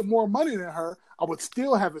I made more money than her, I would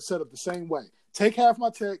still have it set up the same way. Take half my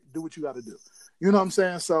check, do what you got to do. You know what I'm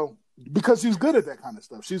saying? So, because she's good at that kind of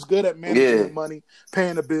stuff. She's good at managing the money,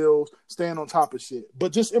 paying the bills, staying on top of shit.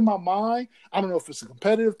 But just in my mind, I don't know if it's a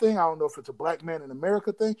competitive thing. I don't know if it's a black man in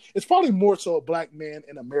America thing. It's probably more so a black man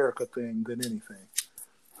in America thing than anything.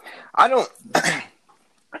 I don't...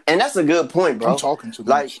 And that's a good point, bro. I'm talking too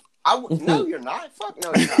much. No, you're not. Fuck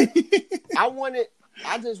no, you're not.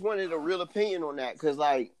 I just wanted a real opinion on that, because,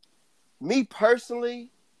 like, me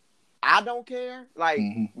personally... I don't care. Like,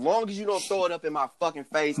 long as you don't throw it up in my fucking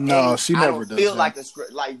face. No, she never does. Feel like a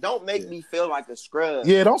scrub. Like, don't make me feel like a scrub.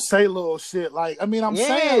 Yeah, don't say little shit. Like, I mean, I'm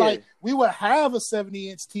saying, like, we would have a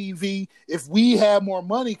 70-inch TV if we had more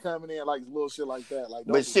money coming in, like little shit like that. Like,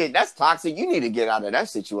 but shit, that's toxic. You need to get out of that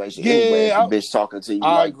situation. Anyway, if the bitch talking to you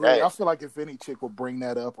I like agree. that. I feel like if any chick would bring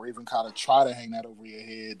that up or even kind of try to hang that over your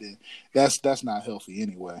head, then that's not healthy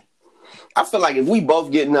anyway. I feel like if we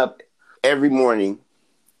both getting up every morning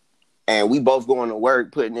and we both going to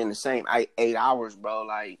work, putting in the same 8 hours, bro.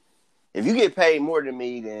 Like, if you get paid more than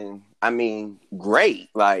me, then, I mean, great.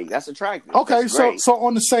 Like, that's attractive. Okay, so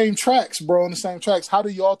on the same tracks, bro, how do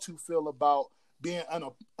y'all two feel about being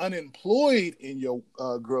unemployed and your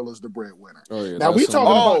girl is the breadwinner? Oh, yeah, now, we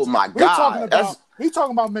talking we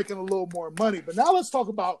talking about making a little more money, but now let's talk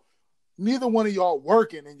about neither one of y'all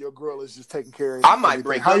working and your girl is just taking care of you. I might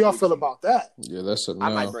break up. How y'all feel about that? Yeah, that's a no. I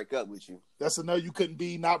might break up with you. That's a no. You couldn't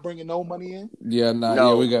be not bringing no money in. Yeah,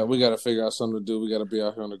 no. Yeah, we got to figure out something to do. We got to be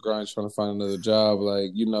out here on the grind trying to find another job.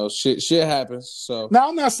 Like, shit happens. So now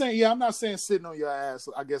I'm not saying sitting on your ass.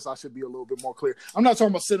 I guess I should be a little bit more clear. I'm not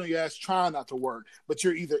talking about sitting on your ass trying not to work, but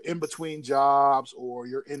you're either in between jobs or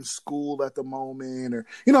you're in school at the moment, or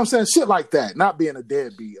you know what I'm saying, shit like that. Not being a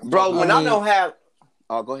deadbeat, bro. When I don't have.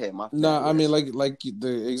 Oh, go ahead. No, I mean, like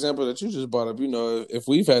the example that you just brought up, if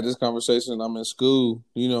we've had this conversation and I'm in school,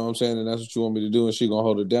 you know what I'm saying, and that's what you want me to do, and she gonna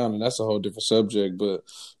hold it down, and that's a whole different subject. But,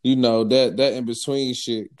 that in-between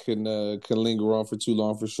shit can linger on for too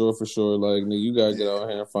long, for sure. Like, nigga, you gotta get out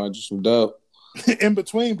here and find you some dope. In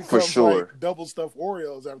between becomes like double stuffed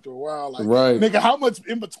Oreos after a while. Like, right. Nigga, how much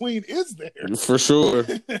in between is there? For sure.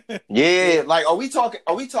 Yeah, like, are we talking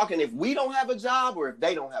if we don't have a job or if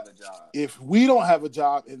they don't have a job? If we don't have a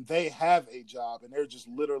job and they have a job and they're just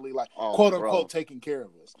literally like quote unquote taking care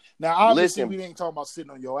of us. Now, obviously, we ain't talking about sitting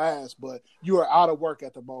on your ass, but you are out of work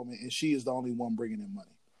at the moment and she is the only one bringing in money.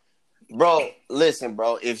 Bro, listen,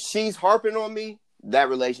 bro. If she's harping on me, that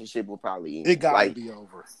relationship will probably end. It gotta be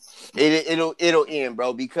over. It'll end,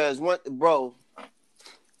 bro. Because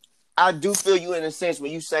I do feel you in a sense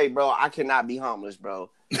when you say, bro, I cannot be homeless, bro.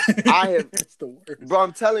 I have, It's the worst. bro.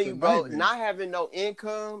 I'm telling you, bro, nightmare. not having no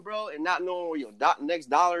income, bro, and not knowing where your next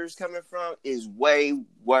dollar is coming from is way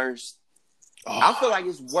worse. I feel like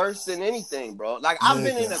it's worse than anything, bro. Like I've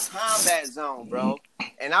been in a combat zone, bro,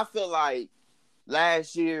 and I feel like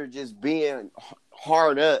last year just being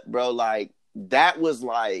hard up, bro. Like that was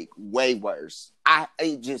like way worse.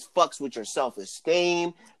 It just fucks with your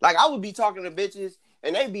self-esteem. Like I would be talking to bitches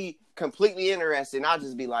and they be completely interested, and I'll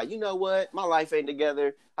just be like, you know what, my life ain't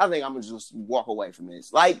together. I think I'm gonna just walk away from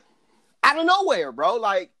this. Like out of nowhere, bro.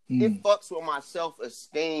 Like it fucks with my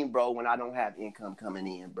self-esteem, bro, when I don't have income coming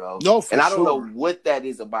in, bro. No, for and I don't know sure. what that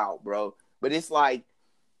is about, bro. But it's like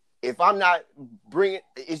if I'm not bringing,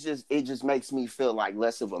 it just makes me feel like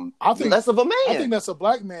less of a man. I think that's a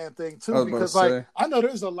black man thing too, because like I know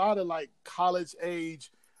there's a lot of like college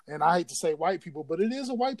age, and I hate to say white people, but it is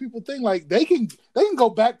a white people thing. Like they can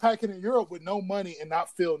go backpacking in Europe with no money and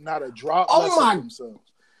not feel not a drop less of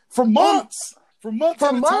themselves for months. For months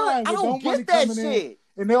at a time with no money coming in,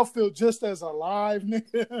 and they'll feel just as alive,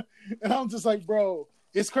 nigga. And I'm just like, bro,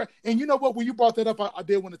 it's crazy. And you know what? When you brought that up, I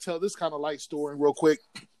did want to tell this kind of light story real quick.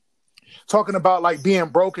 Talking about like being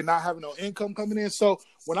broke and not having no income coming in. So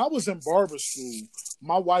when I was in barber school,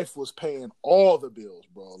 my wife was paying all the bills,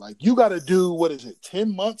 bro. Like you got to do,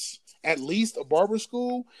 10 months at least of barber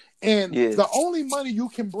school. And the only money you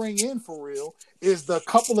can bring in for real is the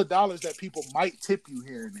couple of dollars that people might tip you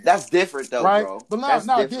here and there. That's different though, right? bro. But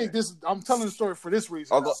now, dig this. I'm telling the story for this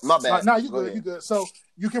reason. My bad. Now you good. You good. So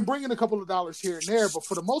you can bring in a couple of dollars here and there, but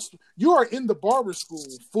for the most, you are in the barber school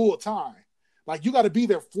full time. Like you got to be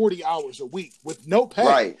there 40 hours a week with no pay.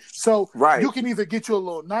 Right. So you can either get you a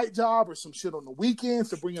little night job or some shit on the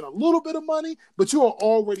weekends to bring in a little bit of money, but you are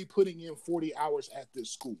already putting in 40 hours at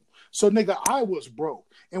this school. So nigga, I was broke.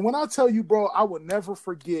 And when I tell you, bro, I will never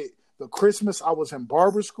forget the Christmas I was in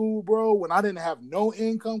barber school, bro, when I didn't have no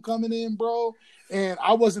income coming in, bro, and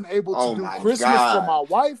I wasn't able to do Christmas for my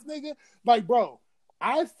wife, nigga. Like, bro,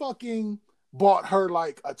 I fucking bought her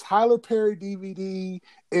like a Tyler Perry DVD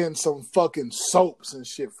and some fucking soaps and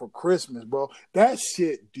shit for Christmas, bro. That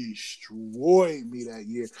shit destroyed me that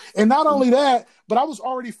year. And not only that, but I was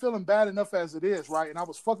already feeling bad enough as it is, right? And I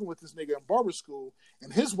was fucking with this nigga in barber school,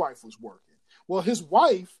 and his wife was working. Well, his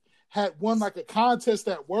wife had won like a contest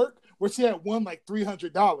at work where she had won like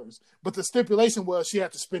 $300, but the stipulation was she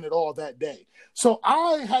had to spend it all that day. So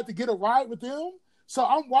I had to get a ride with them. So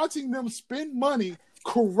I'm watching them spend money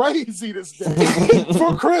crazy this day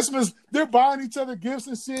for Christmas. They're buying each other gifts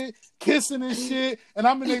and shit, kissing and shit, and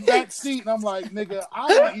I'm in their back seat and I'm like, nigga, I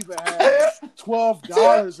don't even have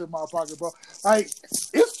 $12 in my pocket, bro. Like,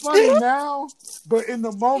 it's funny now, but in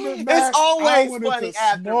the moment, Mac, it's always I wanted funny to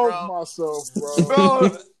after, smoke bro. Myself, bro.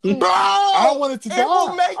 I wanted to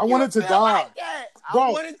die. I wanted to die, like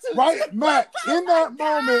bro. Right, Mac. In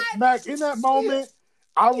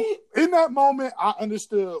that moment, I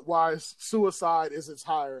understood why suicide isn't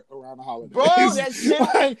higher around the holidays. Bro, that shit.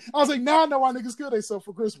 Like, I was like, now I know why niggas kill themselves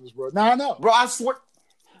for Christmas, bro. Now I know. Bro, I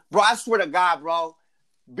swear to God, bro.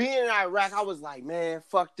 Being in Iraq, I was like, man,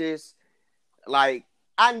 fuck this. Like,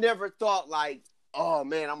 I never thought like, oh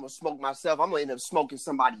man, I'm gonna smoke myself. I'm gonna end up smoking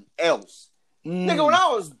somebody else. Nigga, when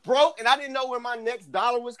I was broke and I didn't know where my next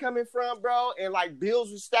dollar was coming from, bro, and like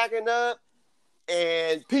bills was stacking up,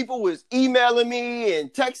 and people was emailing me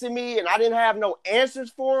and texting me, and I didn't have no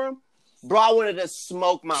answers for them, bro, I wanted to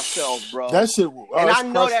smoke myself, bro. That shit. And I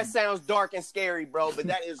know that sounds dark and scary, bro, but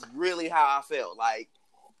that is really how I felt. Like,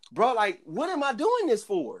 bro, like, what am I doing this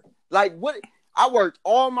for? Like, what? I worked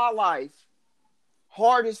all my life,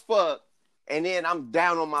 hard as fuck, and then I'm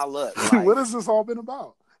down on my luck. Like, what has this all been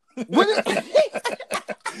about? What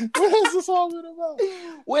has this all been about?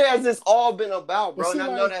 What has this all been about, bro? See,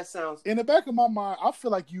 and I know that sounds... In the back of my mind, I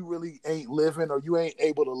feel like you really ain't living or you ain't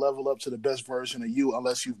able to level up to the best version of you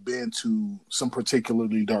unless you've been to some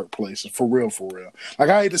particularly dark places. For real, for real. Like,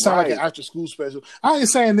 I hate to sound like an after school special. I ain't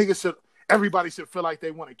saying everybody should feel like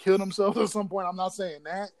they want to kill themselves at some point. I'm not saying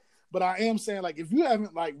that. But I am saying, like, if you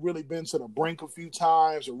haven't, like, really been to the brink a few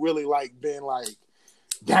times or really, like, been, like,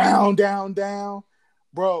 down,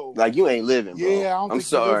 bro. Like, you ain't living, bro. Yeah, I don't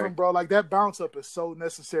think you're living, bro. Like, that bounce up is so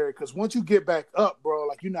necessary because once you get back up, bro,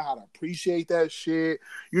 like, you know how to appreciate that shit.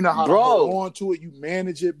 You know how to hold on to it. You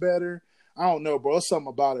manage it better. I don't know, bro. It's something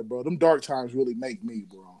about it, bro. Them dark times really make me,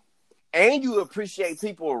 bro. And you appreciate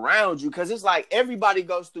people around you because it's like everybody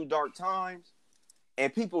goes through dark times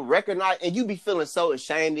and people recognize, and you be feeling so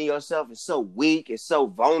ashamed of yourself and so weak and so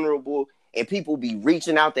vulnerable. and people be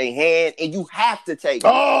reaching out their hand, and you have to take it.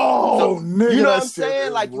 Oh, so, nigga, you know that what I'm saying?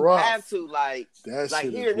 shit Like is you rough. have to, like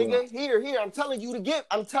here, nigga, rough. here. I'm telling you to get.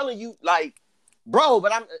 I'm telling you, like, bro.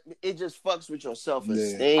 But it just fucks with your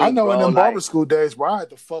self-esteem. I know, bro, in them like, barber school days, bro, I had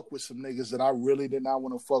to fuck with some niggas that I really did not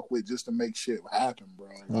want to fuck with just to make shit happen, bro.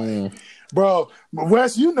 Like, bro,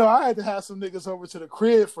 Wes, you know, I had to have some niggas over to the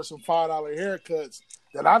crib for some $5 haircuts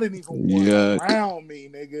that I didn't even want around me,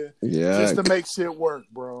 nigga. Just to make shit work,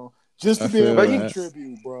 bro. Just to be able to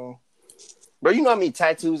contribute, bro. Bro, you know how many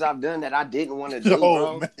tattoos I've done that I didn't want to do,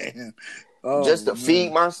 bro? Man. Just to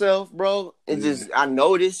feed myself, bro. I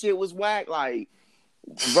know this shit was whack. Like,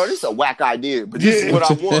 bro, this is a whack idea, but this is what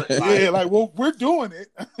I want. Like, well, we're doing it.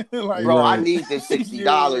 Like, bro, I need this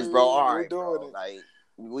 $60, bro. All right, bro. Like,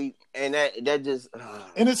 that just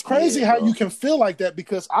and it's crazy how you can feel like that,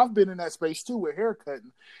 because I've been in that space too with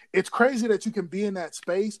haircutting. It's crazy that you can be in that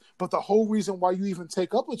space, but the whole reason why you even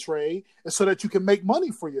take up a trade is so that you can make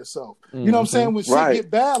money for yourself. You know what I'm saying? When shit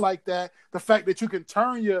get bad like that, the fact that you can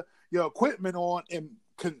turn your equipment on and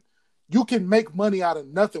you can make money out of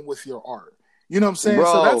nothing with your art. You know what I'm saying?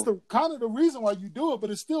 Bro. So that's the kind of the reason why you do it,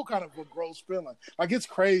 but it's still kind of a gross feeling. Like, it's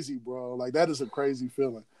crazy, bro. Like, that is a crazy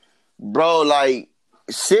feeling. Bro, like,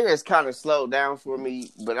 shit has kind of slowed down for me,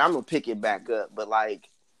 but I'm going to pick it back up. But, like,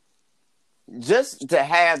 just to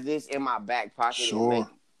have this in my back pocket and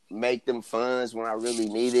make them funds when I really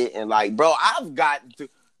need it. And, like, bro,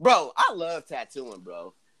 bro, I love tattooing,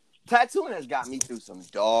 bro. Tattooing has got me through some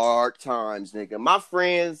dark times, nigga. My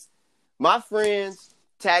friends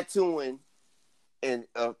tattooing and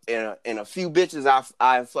a few bitches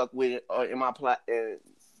I fuck with in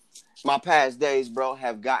my past days, bro,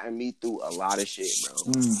 have gotten me through a lot of shit,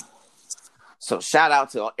 bro. So shout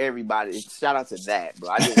out to everybody. Shout out to that, bro.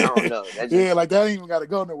 I don't know. Like, that ain't even got to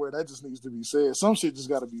go nowhere. That just needs to be said. Some shit just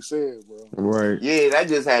got to be said, bro. Right. Yeah, that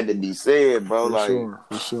just had to be said, bro.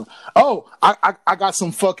 For sure. Oh, I got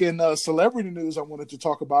some fucking celebrity news I wanted to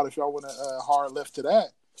talk about if y'all want to hard left to that.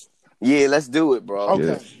 Yeah, let's do it, bro. Okay.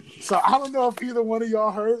 Yeah. So I don't know if either one of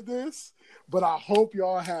y'all heard this, but I hope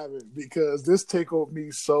y'all haven't, because this tickled me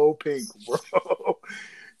so pink, bro.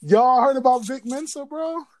 Y'all heard about Vic Mensa,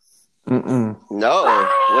 bro? No.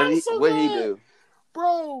 What he do?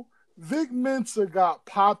 Bro, Vic Mensa got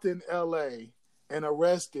popped in L.A. and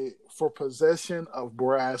arrested for possession of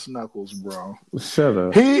brass knuckles, bro. Shut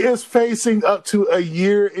up. He is facing up to a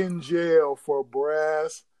year in jail for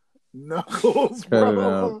brass knuckles,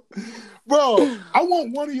 bro. Bro, I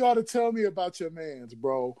want one of y'all to tell me about your mans,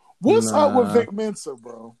 bro. What's up with Vic Mensa,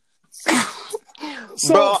 bro?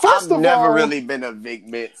 So, bro, I've never really been a Vic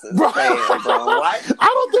Mensa fan, bro. What? I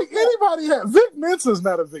don't think anybody has. Vic Mensa's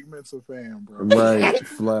not a Vic Mensa fan, bro. Right,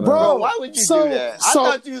 bro. Why would you do that? I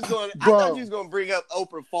thought you was going to bring up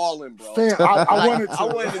Oprah Fallen, bro. Fan, I wanted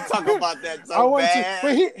to talk about that so bad.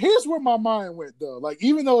 But here's where my mind went, though. Like,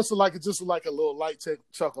 even though it's just like a little light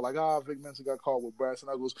chuckle, like, Vic Mensa got caught with brass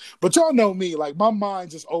knuckles. But y'all know me, like, my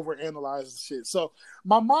mind just overanalyzes shit. So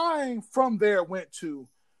my mind from there went to,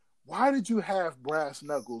 why did you have brass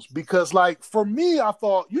knuckles? Because, like, for me, I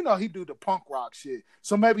thought, he do the punk rock shit.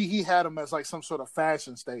 So maybe he had them as, like, some sort of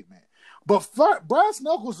fashion statement. But brass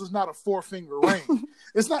knuckles is not a 4-finger ring.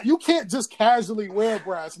 It's not. You can't just casually wear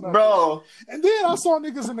brass knuckles. Bro. And then I saw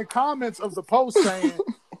niggas in the comments of the post saying,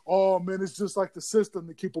 oh, man, it's just like the system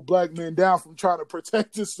to keep a black man down from trying to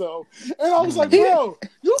protect yourself. And I was like, bro,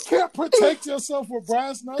 you can't protect yourself with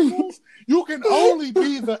brass knuckles. You can only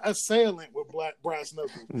be the assailant with brass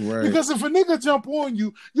knuckles. Right. Because if a nigga jump on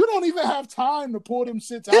you, you don't even have time to pull them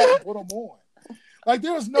shits out and put them on. Like,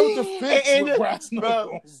 there's no defense with brass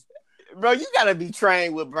knuckles. Bro, you gotta be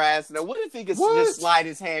trained with brass. Now, what if he could just slide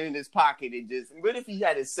his hand in his pocket and what if he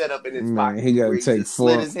had it set up in his pocket? He gotta take four.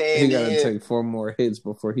 He gotta take 4 more hits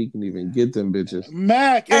before he can even get them bitches.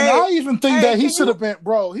 Mac, and I even think that he should have been,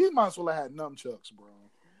 bro. He might as well have had nunchucks, bro.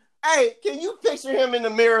 Hey, can you picture him in the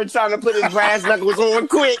mirror trying to put his brass knuckles on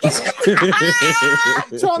quick? Trying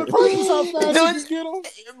to practice how fast he can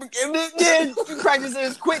get them? Then practicing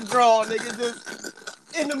his quick draw, nigga, just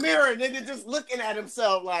in the mirror, nigga, just looking at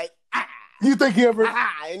himself like, You think he ever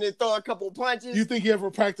and then throw a couple punches? You think he ever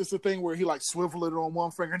practiced a thing where he like swivel it on one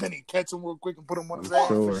finger and then he catch him real quick and put him on his ass?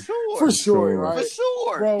 For sure, right? For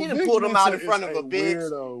sure. Bro, he done pulled him out in front of a bitch.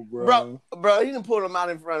 Weirdo, bro, he done pulled him out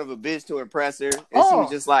in front of a bitch to impress her. And she was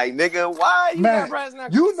just like, nigga, why you got brass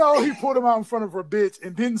knuckles? You know he pulled him out in front of her bitch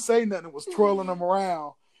and didn't say nothing and was twirling him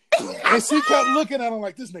around. And she kept looking at him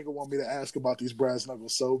like, this nigga want me to ask about these brass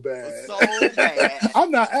knuckles so bad.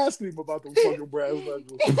 I'm not asking him about them fucking brass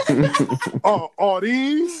knuckles. All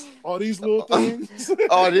these little things.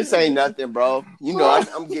 Oh, this ain't nothing, bro. You know,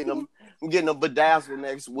 I'm getting them. I'm getting a bedazzle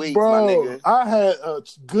next week, bro, my nigga. I had a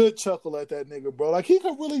good chuckle at that nigga, bro. Like, he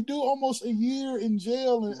could really do almost a year in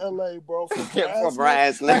jail in LA, bro. For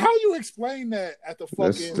brass. Like, how you explain that at the fucking...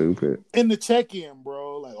 That's stupid. In the check-in,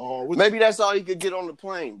 bro. Like, maybe that's all you could get on the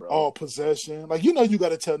plane, bro. Oh, possession. Like, you got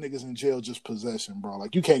to tell niggas in jail just possession, bro.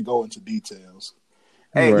 Like, you can't go into details.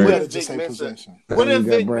 Hey, you got to just say possession. What if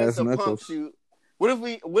Vic Mensa punks you? What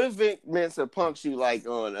if Vic Mensa punks you like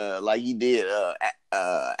on like he did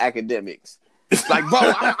academics? Like,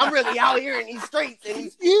 bro, I'm really out here in these streets, in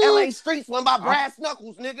these LA streets, one by brass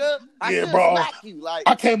knuckles, nigga. I should smack you. Like,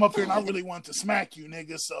 I came up here and I really wanted to smack you,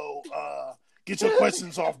 nigga. So get your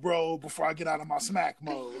questions off, bro, before I get out of my smack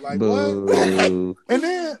mode. Like, Boo. what? And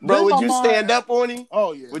then, bro, would you stand up on him?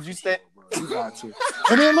 Oh yeah. Would you stand? You got to.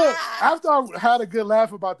 And then look, after I had a good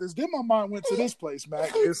laugh about this, then my mind went to this place,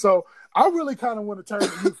 Mac. And so I really kind of want to turn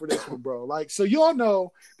to you for this one, bro. Like, so you all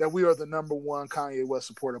know that we are the #1 Kanye West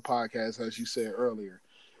supporter podcast, as you said earlier.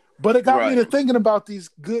 But it got me to thinking about these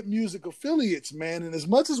good music affiliates, man. And as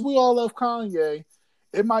much as we all love Kanye,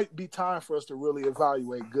 it might be time for us to really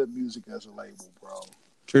evaluate good music as a label, bro.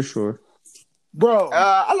 For sure. Bro,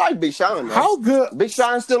 I like Big Sean, though. How good? Big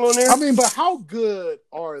Sean still on there? I mean, but how good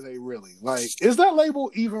are they really? Like, is that label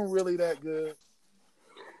even really that good?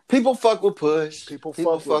 People fuck with Push. People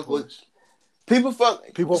fuck with Push. People fuck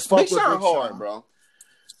Big with Sean hard, bro.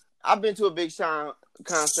 I've been to a Big Sean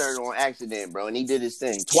concert on accident, bro, and he did his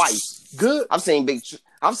thing twice. Good. I've seen Big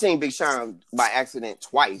Sean by accident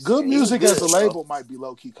twice. Good music as a label might be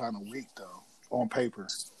low key kind of weak though on paper.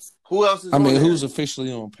 Who else is? Who's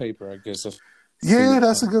officially on paper? I guess. Yeah,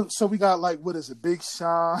 that's a good. So we got like, what is it? Big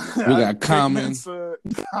Sean. We got Common. You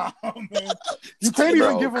can't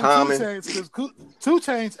even give them 2 Chainz because 2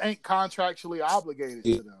 Chainz ain't contractually obligated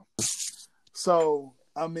to them. So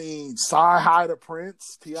I mean, Sci-Hi to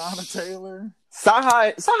Prince, Tiana Taylor.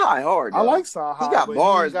 Sci-Hi hard. Though. I like Sci-Hi. He got but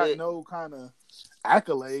bars. He ain't got no kind of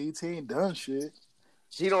accolades. He ain't done shit.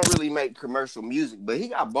 He don't really make commercial music, but he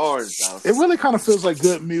got bars though. It really kind of feels like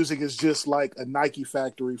good music is just like a Nike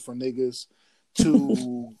factory for niggas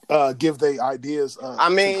to give their ideas. I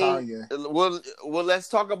mean, well, let's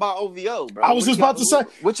talk about OVO, bro. I was just about to say,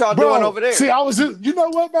 what y'all doing over there? See, I was just, you know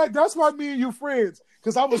what, Mac? That's why me and you friends.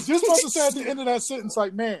 Because I was just about to say at the end of that sentence,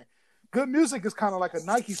 like, man, good music is kind of like a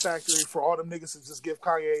Nike factory for all them niggas to just give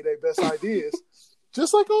Kanye their best ideas,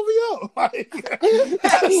 just like OVO. Like,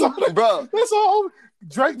 bro, that's all.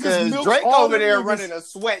 Drake just milks Drake all over there niggas. running a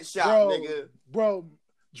sweatshop, nigga. Bro,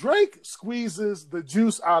 Drake squeezes the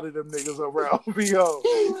juice out of them niggas around OVO.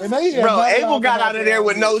 And they Abel got out of there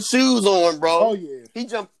with no shoes on, bro. Oh yeah, he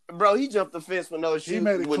jumped the fence with no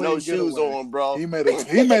shoes, shoes on, bro. He made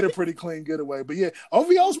a pretty clean getaway. But yeah,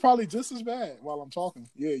 OVO's probably just as bad. While I'm talking,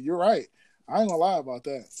 yeah, you're right. I ain't gonna lie about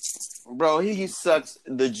that, bro. He sucks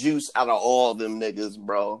the juice out of all them niggas,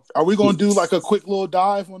 bro. Are we gonna do like a quick little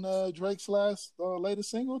dive on Drake's latest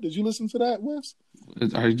single? Did you listen to that, Wiz?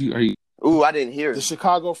 Are you? Ooh, I didn't hear it. The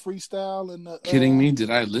Chicago freestyle and the kidding me?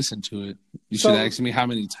 Did I listen to it? You should ask me how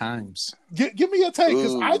many times. Give me your take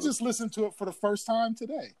because I just listened to it for the first time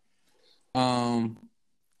today.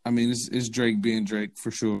 I mean, it's Drake being Drake for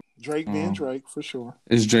sure. Drake being Drake for sure.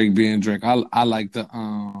 It's Drake being Drake. I like the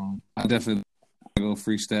I definitely go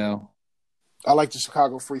freestyle. I like the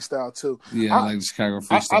Chicago freestyle too. Yeah, I like the Chicago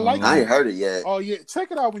freestyle. I ain't heard it yet. Oh yeah,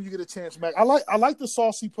 check it out when you get a chance, Mac. I like the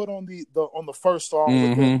sauce he put on the first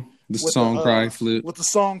song with the song Cry Flip. With the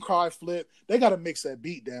song Cry Flip. They gotta mix that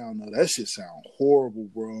beat down though. That shit sound horrible,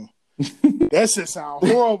 bro. That shit sound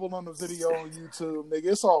horrible on the video on YouTube,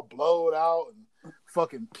 nigga. It's all blowed out and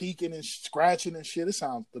fucking peaking and scratching and shit.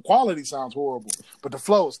 The quality sounds horrible, but the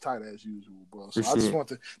flow is tight as usual, bro. So I just want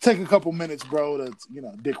to take a couple minutes, bro, to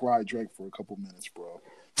dick ride Drake for a couple minutes, bro.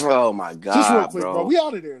 Oh my god, just real quick, bro. We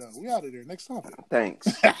out of there though. We out of there. Next topic. Thanks.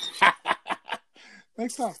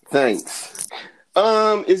 Next topic. Thanks.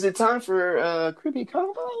 Is it time for creepy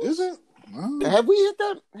combos? Is it? Have we hit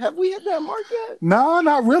that mark yet? No,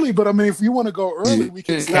 not really. But I mean, if you want to go early, we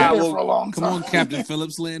can stay there for a long time. Come on, Captain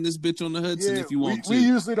Phillips, land this bitch on the Hudson if you want to. We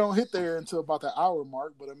usually don't hit there until about the hour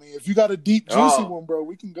mark. But I mean, if you got a deep, juicy one, bro,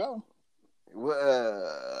 we can go.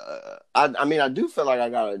 Well, I mean, I do feel like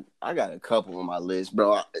I got a couple on my list,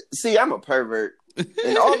 bro. See, I'm a pervert,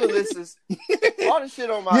 and all the lists, all the shit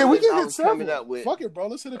on my list. We can I hit was several. coming up with. Fuck it, bro.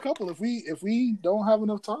 Let's hit a couple. If we don't have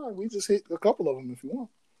enough time, we just hit a couple of them if you want.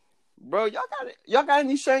 Bro, y'all got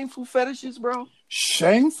any shameful fetishes, bro?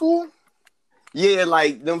 Shameful? Yeah,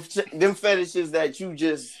 like them fetishes that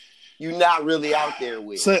you're not really out there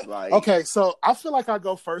with. So, like, okay, so I feel like I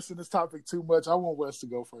go first in this topic too much. I want Wes to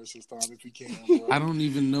go first this time if he can. Bro. I don't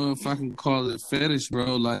even know if I can call it fetish,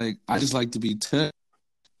 bro. Like, I just like to be touched.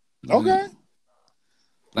 Okay.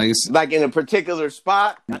 Like in a particular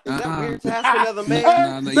spot. Is that weird to ask another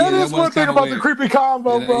man? That is one thing about the creepy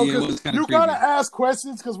combo, bro. Because you gotta ask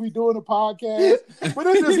questions because we doing a podcast, but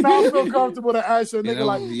it does not feel comfortable to ask your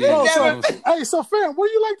nigga hey, so fam, where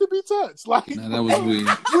you like to be touched? Like, that was weird.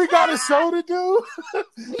 We got a show to do.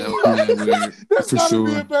 Weird. There's gotta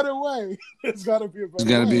be a better way. There's gotta be a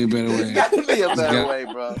better way. There's gotta be a better way,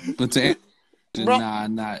 bro. But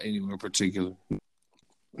not anywhere particular.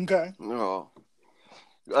 Okay. No.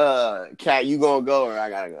 Cat, you gonna go or I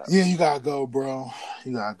gotta go? Yeah, you gotta go, bro.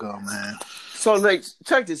 You gotta go, man. So, like,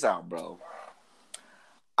 check this out, bro.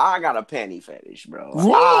 I got a panty fetish, bro.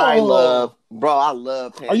 Whoa. I love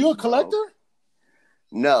panties. Are you a collector?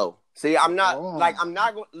 Bro. No. See, I'm not I'm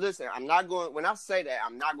not going. Listen, I'm not going. When I say that,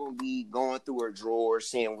 I'm not going to be going through her drawer,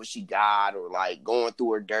 seeing what she got, or like going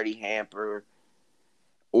through her dirty hamper,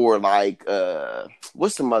 or like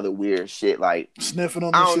what's some other weird shit like sniffing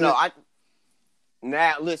on. I don't know.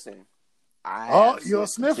 Listen. You're a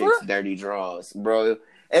sniffer? Dirty drawers, bro.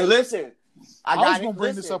 And listen, I was gonna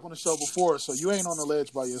bring this up on the show before, so you ain't on the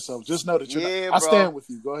ledge by yourself. Just know that you're not, I stand with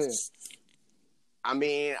you. Go ahead. I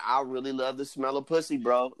mean, I really love the smell of pussy,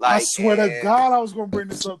 bro. Like, I swear to God, I was gonna bring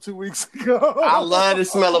this up 2 weeks ago. I love the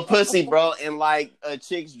smell of pussy, bro. And like a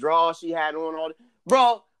chick's draw she had on all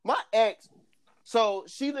bro, my ex, so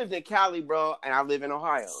she lived in Cali, bro, and I live in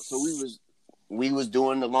Ohio. So we was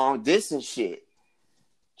doing the long distance shit.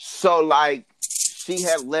 So, like, she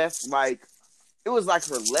had left, like, it was like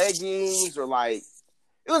her leggings or, like,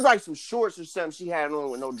 it was like some shorts or something she had on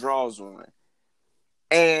with no drawers on.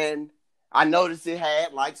 And I noticed it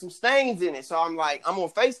had, like, some stains in it. So, I'm like, I'm on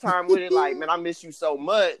FaceTime with it, like, man, I miss you so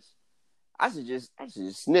much. I should just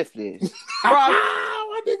sniff this. Bro,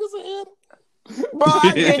 my niggas ahead. Bro,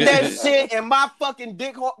 I did that shit and my fucking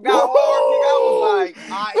dick got hard.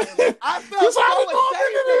 Nigga, I felt so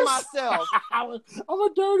ashamed of myself. I'm a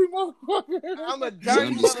dirty motherfucker. I'm a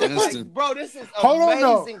dirty motherfucker. Bro, this is Hold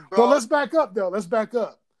amazing, on, bro. But let's back up, though. Let's back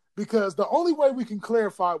up. Because the only way we can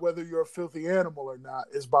clarify whether you're a filthy animal or not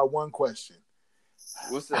is by one question.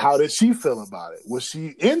 What's that? How did she feel about it? Was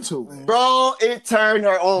she into it? Bro, it turned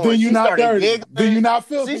her on. Then you're not dirty. Giggling. Then you're not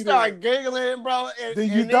filthy. She started giggling, bro.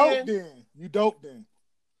 Then you dope then. You dope then.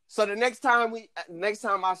 So the next time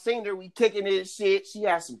I seen her, we kicking this shit. She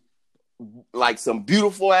had some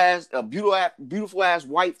beautiful ass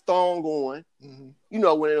white thong on. Mm-hmm. You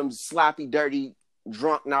know, one of them sloppy, dirty,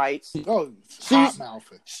 drunk nights. Oh, hot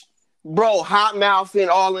mouthing. Bro, hot mouthing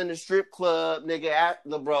all in the strip club, nigga.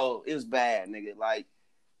 Bro, it was bad, nigga. Like,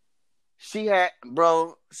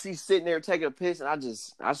 she's sitting there taking a piss, and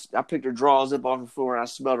I picked her drawers up off the floor, and I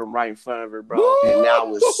smelled them right in front of her, bro. And I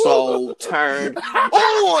was so turned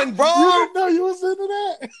on, bro. You didn't know you was into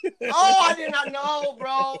that? Oh, I did not know,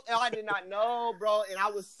 bro. And I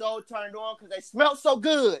was so turned on because they smelled so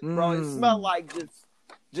good, bro. It smelled like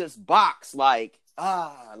just box, like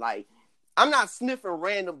I'm not sniffing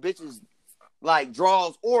random bitches like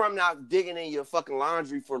drawers, or I'm not digging in your fucking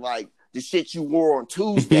laundry for like the shit you wore on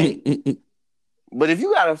Tuesday. But if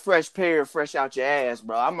you got a fresh pair fresh out your ass,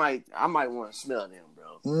 bro, I might want to smell them,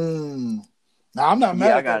 bro. Now, I'm not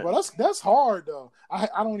mad at that, but that's hard, though. I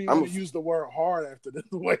don't even want to use the word hard after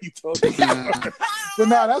the way you told me. But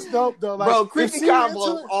no, that's dope, though. Like, bro, creepy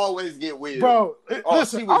combos always get weird. Bro,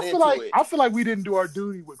 listen, I feel like we didn't do our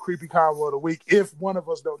duty with creepy combo of the week if one of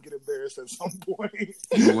us don't get embarrassed at some point.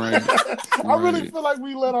 Right. I really feel like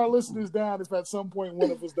we let our listeners down if at some point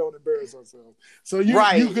one of us don't embarrass ourselves. So you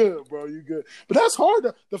good, bro. You good. But that's hard,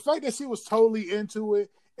 though. The fact that she was totally into it.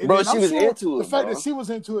 And bro, she was into it. The fact that she was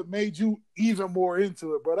into it made you even more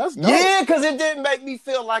into it, bro. That's dope. Yeah, because it didn't make me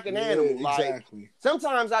feel like an animal. Exactly. Like,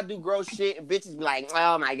 sometimes I do gross shit and bitches be like,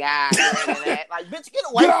 "Oh my god," like, bitch, get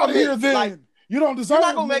away out from of here. me. Then like, you don't deserve. You're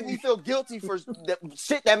not gonna make me feel guilty for the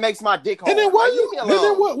shit that makes my dick hard. And then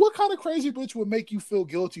what kind of crazy bitch would make you feel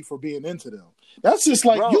guilty for being into them? That's just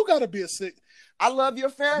like, bro, you got to be a sick. I love your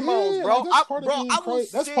pheromones, bro.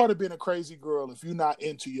 That's part of being a crazy girl if you're not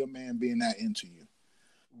into your man being that into you.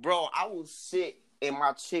 Bro, I will sit in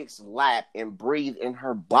my chick's lap and breathe in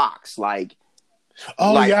her box. Like,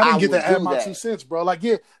 I didn't get to add my 2 cents, bro. Like,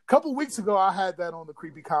 a couple weeks ago, I had that on the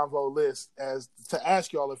creepy convo list as to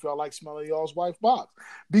ask y'all if y'all like smelling y'all's wife's box.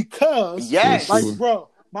 Because, like, bro,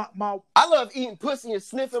 I love eating pussy and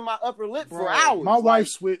sniffing my upper lip for hours. My wife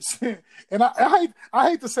switched, and I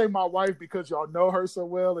hate to say my wife because y'all know her so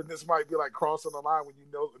well, and this might be like crossing the line when you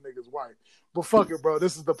know the nigga's wife. But fuck it, bro.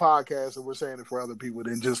 This is the podcast, and we're saying it for other people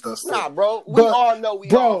than just us. Nah, bro. We all know we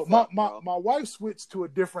bro. My wife switched to a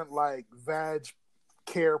different like vag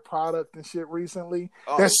care product and shit recently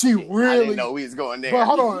Oh, that she shit. really. I didn't know we was going there. But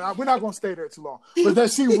hold on, we're not going to stay there too long. But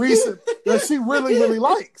that she really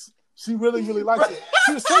likes. She really likes it.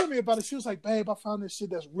 She was telling me about it. She was like, babe, I found this shit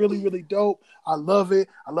that's really dope. I love it.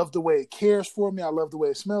 I love the way it cares for me. I love the way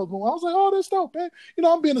it smells. But I was like, oh, that's dope, man. You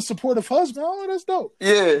know, I'm being a supportive husband. Oh, that's dope.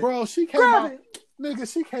 Yeah. Bro, she came out.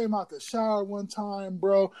 Nigga, she came out the shower one time,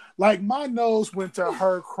 bro. Like, my nose went to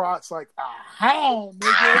her crotch like a hound,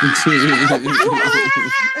 nigga.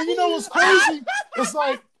 And you know what's crazy? It's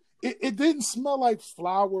like, it didn't smell like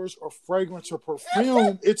flowers or fragrance or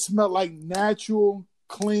perfume. It smelled like natural,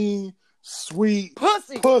 clean, sweet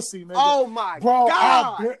pussy, nigga. Oh my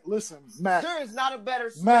God. Listen, Matt. There is not a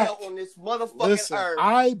better smell on this motherfucking earth.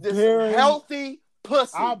 I barely healthy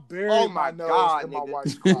pussy. I buried my nose in my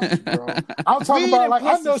wife's crotch, bro. I'm talking Weed about and like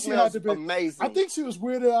I pussy know she had to be amazing. I think she was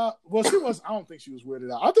weirded out. Well, she was. I don't think she was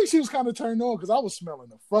weirded out. I think she was kind of turned on because I was smelling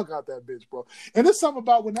the fuck out that bitch, bro. And it's something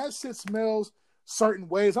about when that shit smells certain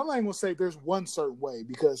ways. I'm not even gonna say there's one certain way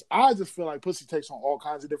because I just feel like pussy takes on all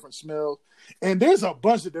kinds of different smells, and there's a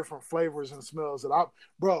bunch of different flavors and smells that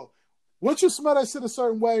bro. Once you smell that shit a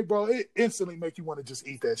certain way, bro, it instantly make you want to just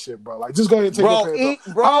eat that shit, bro. Like, just go ahead and take your pants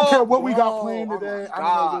off. I don't care what we got planned today. I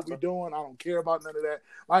don't know what we doing. I don't care about none of that.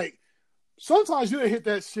 Like, sometimes you hit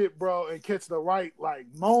that shit, bro, and catch the right,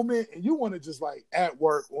 like, moment, and you want to just, like, at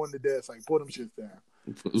work on the desk, like, put them shits down.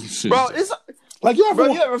 Bro, it's like, you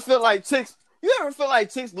ever feel like chicks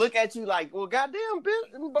look at you like, well, goddamn,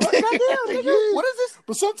 bitch, goddamn, nigga, what is this?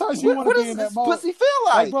 But sometimes you want to be in that mode. What does pussy feel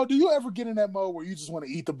like? Bro, do you ever get in that mode where you just want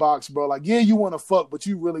to eat the box, bro? Like, yeah, you want to fuck, but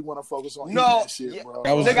you really want to focus on eating that shit, bro.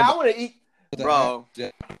 Nigga, I want to eat, bro.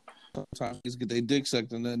 Sometimes just get their dick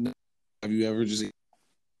sucked and then have you ever just eat?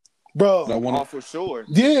 Bro, for sure.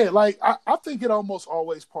 Yeah, like, I think it almost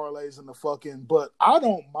always parlays in the fucking, but I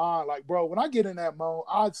don't mind. Like, bro, when I get in that mode,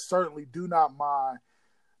 I certainly do not mind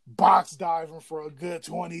box diving for a good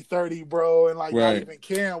 20, 30, bro, and like not even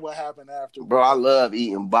caring what happened after. Bro, I love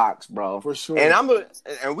eating box, bro. For sure.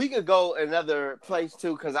 And we could go another place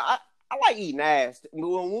too, because I like eating ass.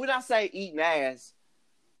 When I say eating ass,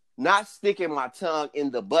 not sticking my tongue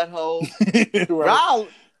in the butthole. Right.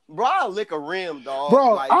 Bro, I'll lick a rim, dog.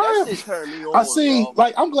 Bro, like, that shit turned me on. I see, bro.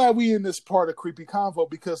 Like, I'm glad we in this part of Creepy Convo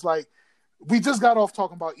because, like, we just got off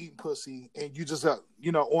talking about eating pussy and you just got,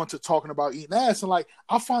 on to talking about eating ass. And like,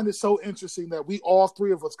 I find it so interesting that we all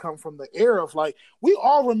three of us come from the era of like, we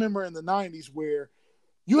all remember in the 90s where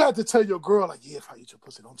you had to tell your girl, like, yeah, if I eat your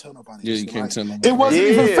pussy, don't tell nobody. Yeah, you can't tell nobody. It wasn't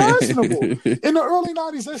even fashionable. In the early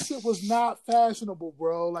 90s, that shit was not fashionable,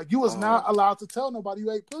 bro. Like, you was not allowed to tell nobody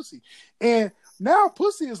you ate pussy. And now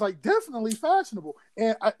pussy is like definitely fashionable.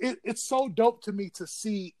 And it's so dope to me to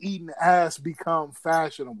see eating ass become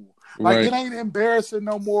fashionable. Like, It ain't embarrassing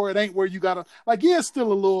no more. It ain't where you gotta, like, yeah, it's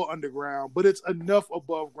still a little underground, but it's enough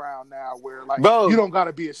above ground now where, like, bro, you don't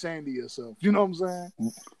gotta be ashamed of yourself. You know what I'm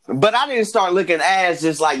saying? But I didn't start looking ass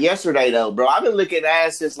just like yesterday, though, bro. I've been looking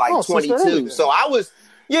ass since like 22. So I was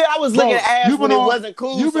looking at ass when it wasn't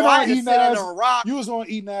cool. You've been on eating ass. You was on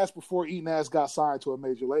eating ass before eating ass got signed to a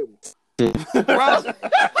major label. Bro.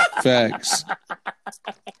 Facts.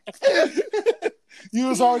 You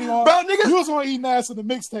was already on. Bro, niggas, you was on eating ass in the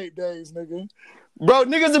mixtape days, nigga. Bro,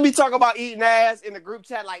 niggas will be talking about eating ass in the group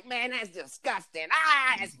chat like, man, that's disgusting.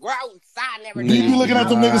 It's gross. I never did. You be looking at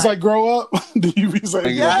them niggas like, grow up? Do you be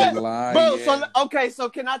saying that? Bro, so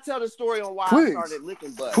can I tell the story on why I started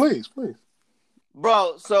licking butt? Please.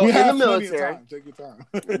 Bro, so in the military. Take your time.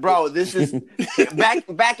 Bro, this is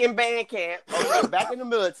back in band camp. Okay, back in the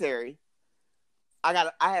military. I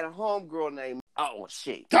had a homegirl named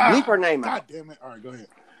bleep her name out. God damn it. All right, go ahead.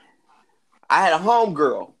 I had a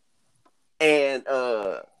homegirl. And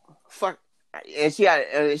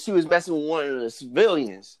she was messing with one of the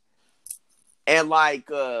civilians. And like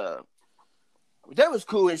that was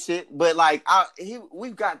cool and shit, but like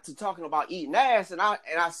we got to talking about eating ass and I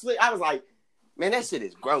was like, man, that shit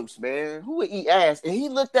is gross, man. Who would eat ass? And he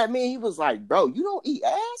looked at me and he was like, bro, you don't eat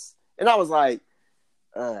ass? And I was like,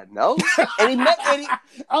 no. And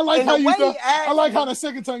I like how the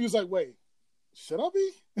second time you was like, wait, should I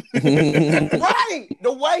be? Right.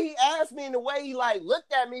 The way he asked me and the way he like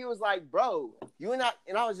looked at me, he was like, bro, you and I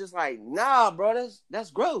was just like, nah, bro,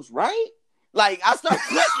 that's gross, right? Like I started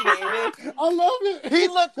questioning it. I love it. He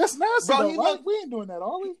looked that's nasty, bro, though, right? We ain't doing that,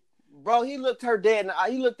 are we? Bro, he looked her dead in the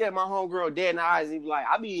eye. He looked at my homegirl dead in the eyes and he was like,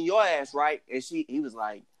 I be in your ass, right? And he was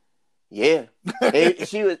like, yeah. And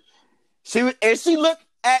she looked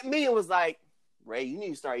at me and was like, Ray, you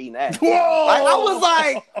need to start eating ass. Whoa! Like, I was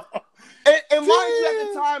like, and mind you, at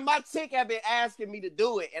the time, my chick had been asking me to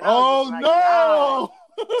do it. And I was like, no!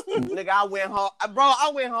 Nah. Nigga, I went home. Bro,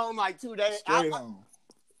 I went home like 2 days.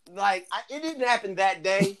 like, it didn't happen that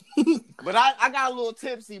day, but I got a little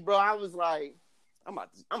tipsy, bro. I was like, I'm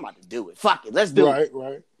about to do it. Fuck it, let's do it.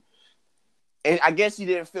 Right. And I guess she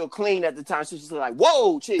didn't feel clean at the time, so she's like,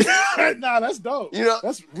 "Whoa, chick." Nah, that's dope. You know,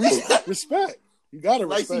 that's respect. You gotta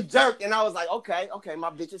respect. Like she jerked, and I was like, "Okay,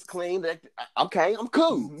 my bitch is clean. Okay, I'm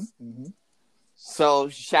cool." Mm-hmm. So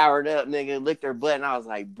she showered up, nigga, licked her butt, and I was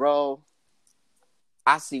like, "Bro,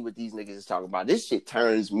 I see what these niggas is talking about. This shit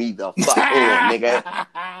turns me the fuck on, nigga.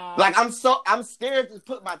 Like I'm scared to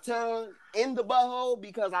put my tongue in the butthole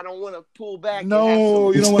because I don't want to pull back.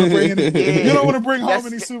 No, you don't want to bring any. You don't want to bring home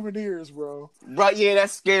any souvenirs, bro. Right? Yeah,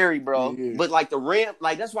 that's scary, bro. Yeah. But like the rim,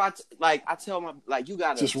 like that's why I tell my you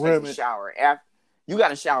gotta just take rim a it. shower after. You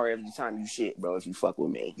gotta shower every time you shit, bro. If you fuck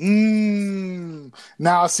with me.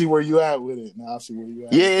 Now I see where you at with it.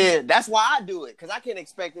 Yeah, that's why I do it because I can't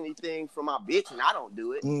expect anything from my bitch, and I don't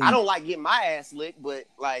do it. I don't like getting my ass licked, but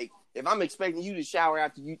like if I'm expecting you to shower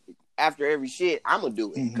after every shit, I'm gonna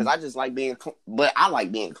do it because I just like being. But I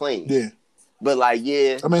like being clean. Yeah. But like,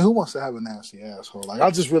 yeah. I mean, who wants to have a nasty asshole? Like,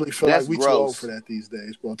 I just really feel like we too old for that these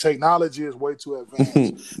days, bro. Technology is way too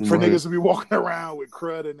advanced for niggas to be walking around with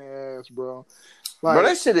crud in their ass, bro. Like, bro,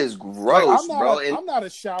 that shit is gross, bro. I'm not a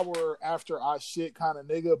shower after I shit kind of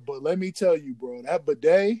nigga, but let me tell you, bro, that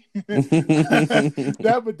bidet,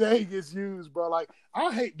 that bidet gets used, bro. Like,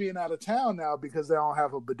 I hate being out of town now because they don't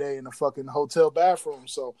have a bidet in the fucking hotel bathroom.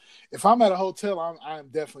 So if I'm at a hotel, I'm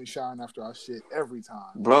definitely showering after I shit every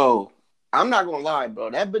time, bro. I'm not gonna lie, bro.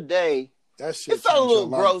 That bidet, that shit. It felt a little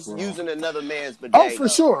gross using another man's bidet. Oh, for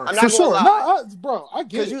sure, I'm not for sure. Lie. No, bro, I get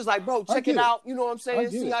it. Because you was like, bro, check it out. You know what I'm saying?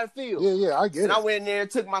 See how it feels. Yeah, I get it. And I went in there,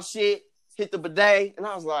 took my shit, hit the bidet, and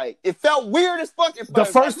I was like, it felt weird as fuck. The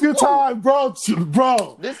first few times, bro.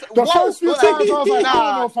 The first few times, I was like, I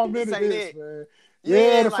don't know if I'm into this, man.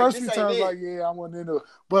 Yeah, the first few times, like, yeah, I wasn't into it.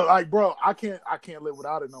 But like, bro, I can't live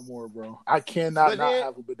without it no more, bro. I cannot not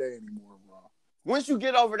have a bidet anymore, bro. Once you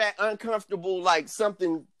get over that uncomfortable, like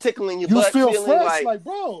something tickling your butt, you feel feeling fresh, like,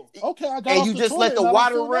 bro, okay, I got and off you the just toilet, let the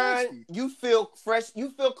water run. Nasty. You feel fresh. You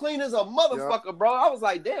feel clean as a motherfucker, bro. I was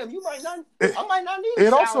like, damn, I might not need a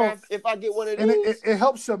shower also, if I get one of these. And it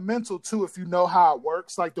helps your mental too if you know how it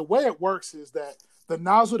works. Like the way it works is that the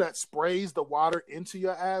nozzle that sprays the water into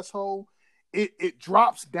your asshole, it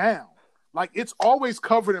drops down. Like it's always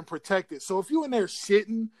covered and protected. So if you in there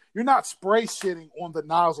shitting, you're not spray shitting on the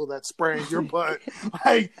nozzle that's spraying your butt.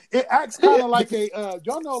 Like it acts kind of like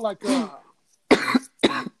y'all know, like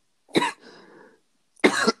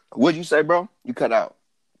What'd you say, bro? You cut out.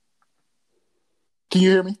 Can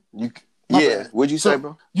you hear me? Yeah. What'd you say,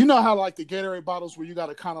 bro? You know how like the Gatorade bottles where you got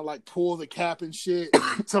to kind of like pull the cap and shit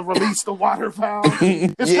to release the water valve?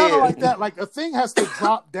 It's kind of like that. Like a thing has to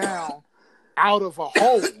drop down out of a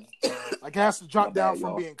hole. Like it has to drop down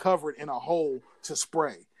from being covered in a hole to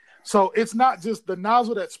spray. So it's not just the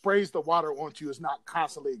nozzle that sprays the water onto you is not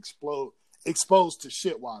constantly exposed to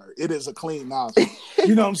shit water. It is a clean nozzle.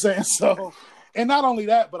 You know what I'm saying? So, and not only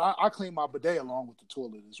that, but I clean my bidet along with the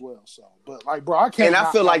toilet as well. So, but like, bro, I can't. And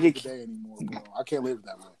I feel like it bidet anymore, bro. I can't live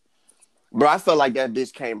that way. Bro, I felt like that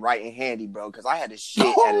bitch came right in handy, bro, because I had to shit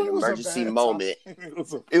at an emergency moment.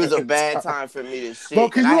 It was a bad time for me to shit.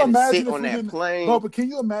 Bro, can you imagine on that plane? Bro, but can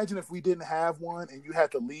you imagine if we didn't have one and you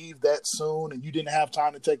had to leave that soon and you didn't have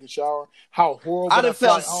time to take a shower? How horrible! I'd have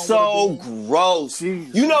felt so gross.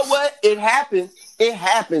 Jesus. You know what? It happens. It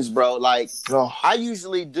happens, bro. Like I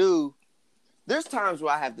usually do. There's times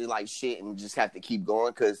where I have to like shit and just have to keep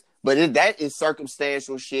going but that is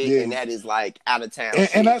circumstantial shit, and that is like out of town.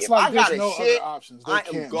 And that's if like I got no shit, other options. I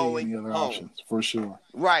am going home options, for sure.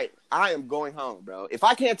 Right, I am going home, bro. If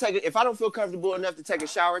I can't if I don't feel comfortable enough to take a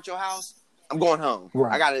shower at your house, I'm going home.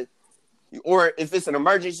 Right. I gotta, or if it's an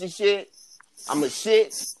emergency shit, I'm gonna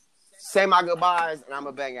shit, say my goodbyes, and I'm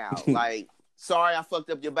gonna bang out. Like, sorry, I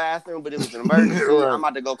fucked up your bathroom, but it was an emergency. Right. I'm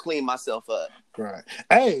about to go clean myself up. Right.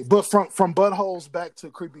 Hey, but from buttholes back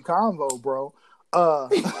to creepy convo, bro.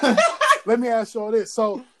 Let me ask y'all this.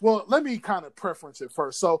 So, well, let me kind of preference it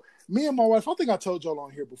first. So, me and my wife, I think I told y'all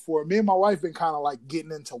on here before, me and my wife been kind of like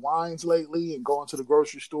getting into wines lately and going to the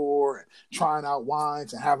grocery store and trying out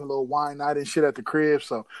wines and having a little wine night and shit at the crib.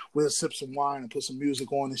 So, we'll sip some wine and put some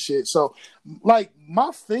music on and shit. So, like,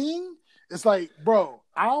 my thing is like, bro,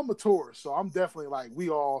 I'm a tourist, so I'm definitely like, we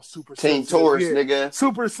all super team tourist, nigga.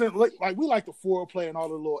 Super like we like the foreplay and all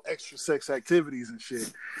the little extra sex activities and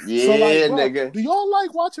shit. Yeah, so like, bro, nigga. Do y'all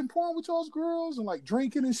like watching porn with y'all's girls and like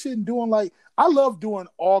drinking and shit and doing like? I love doing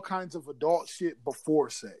all kinds of adult shit before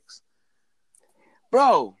sex,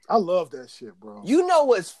 bro. I love that shit, bro. You know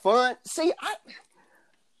what's fun? See,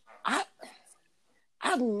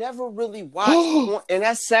 I've never really watched porn, and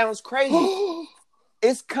that sounds crazy.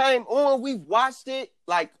 it's came on. We've watched it,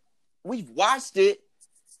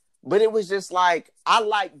 but it was just like I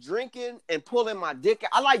like drinking and pulling my dick.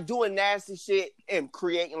 I like doing nasty shit and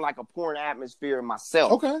creating like a porn atmosphere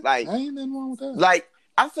myself. Okay, like ain't nothing wrong with that. Like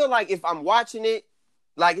I feel like if I'm watching it,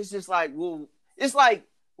 like it's just like it's like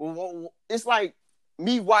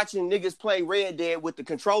me watching niggas play Red Dead with the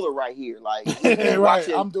controller right here. Like right,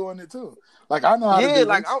 watching, I'm doing it too. Like I know how to do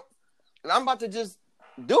like this. I'm about to just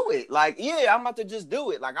do it. Like, yeah, I'm about to just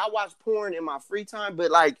do it. Like I watch porn in my free time,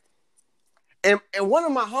 but like and one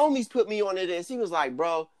of my homies put me on it and he was like,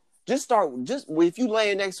 bro, if you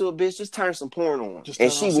laying next to a bitch, just turn some porn on.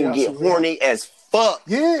 And she will get horny as fuck.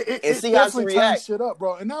 Yeah, it see how she definitely turns shit up,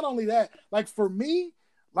 bro. And not only that, like for me,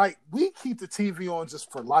 like we keep the TV on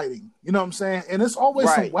just for lighting. You know what I'm saying? And it's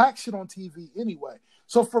always some whack shit on TV anyway.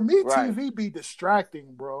 So for me, TV be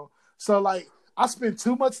distracting, bro. So like I spend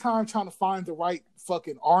too much time trying to find the right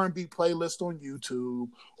fucking R&B playlist on YouTube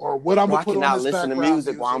or what I'm gonna put on this listen to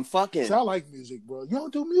music while I'm fucking. See, I like music, bro. You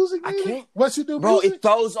don't do music, man? I can't. What you do, bro? Music?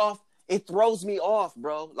 It throws me off,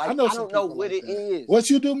 bro. Like I don't know what it is. What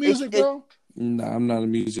you do, music, bro? Nah, I'm not a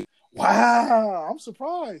music. Wow, I'm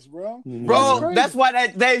surprised, bro. Bro, that's why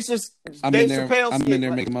Dave's just I'm in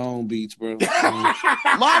there making my own beats, bro.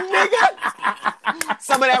 My nigga,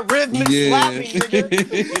 some of that rhythmic slapping,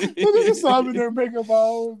 nigga. I'm in there making my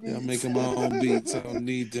own beats. Yeah, I'm making my own beats. I don't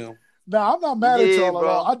need them. Nah, I'm not mad at y'all at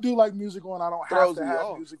all. I do like music on. I don't have to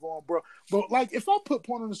have music on, bro. But like, if I put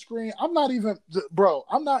porn on the screen, I'm not even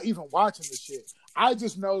watching the shit. I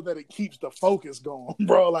just know that it keeps the focus going,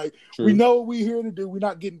 bro. Like, we know what we're here to do. We're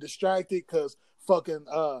not getting distracted because fucking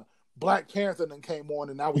Black Panther then came on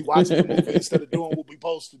and now we watching the movie instead of doing what we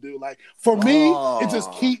supposed to do. Like, for me, it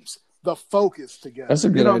just keeps the focus together. That's a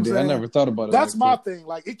good idea. I never thought about it. That's my thing.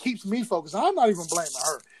 Like, it keeps me focused. I'm not even blaming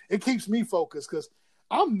her. It keeps me focused because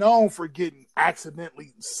I'm known for getting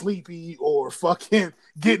accidentally sleepy or fucking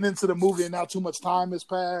getting into the movie and now too much time has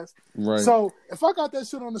passed. Right. So if I got that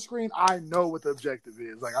shit on the screen, I know what the objective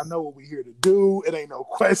is. Like, I know what we're here to do. It ain't no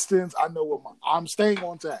questions. I know what I'm staying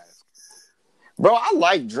on task. Bro, I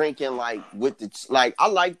like drinking like with I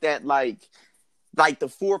like that like the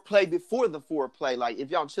foreplay before the foreplay. Like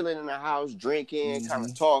if y'all chilling in the house, drinking, kind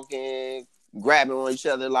of talking, grabbing on each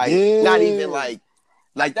other, like not even like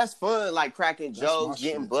that's fun, like cracking jokes,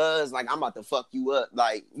 getting buzzed, like I'm about to fuck you up.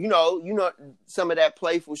 Like, you know, some of that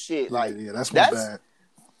playful shit. Like that's bad.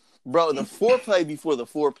 Bro, the foreplay before the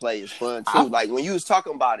foreplay is fun too. Like when you was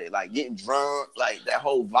talking about it, like getting drunk, like that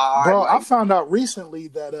whole vibe. Bro, like, I found out recently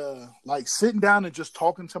that like sitting down and just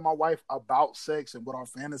talking to my wife about sex and what our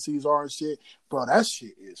fantasies are and shit, bro, that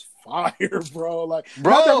shit is fire, bro. Like,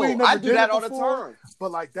 bro, I do that all the time.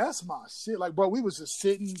 But like that's my shit. Like, bro, we was just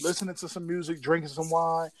sitting, listening to some music, drinking some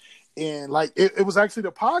wine, and like it was actually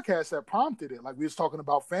the podcast that prompted it. Like we was talking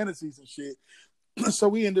about fantasies and shit. So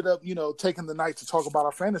we ended up, taking the night to talk about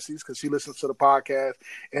our fantasies because she listens to the podcast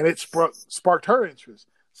and it sparked her interest.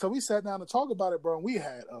 So we sat down to talk about it, bro, and we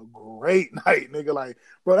had a great night, nigga. Like,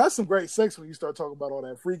 bro, that's some great sex when you start talking about all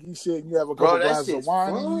that freaky shit and you have a couple glasses of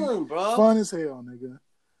wine. Fun, bro. Fun as hell, nigga.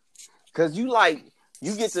 Cause you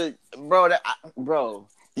get to, bro.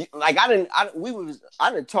 Like I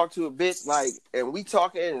didn't talk to a bitch like, and we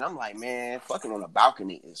talking, and I'm like, man, fucking on a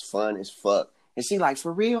balcony is fun as fuck. And she like,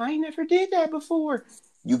 for real, I ain't never did that before.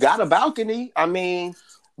 You got a balcony, I mean,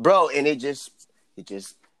 bro, and it just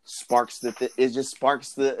sparks and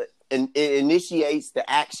it initiates the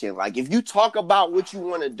action. Like if you talk about what you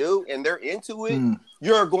want to do and they're into it,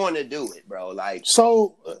 you're going to do it, bro. Like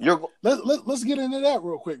so, let's get into that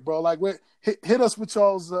real quick, bro. Like, hit us with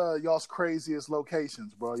y'all's craziest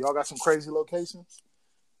locations, bro. Y'all got some crazy locations?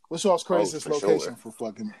 What's y'all's craziest location for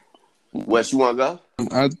fucking? West, you want to go?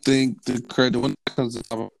 I think the one that comes to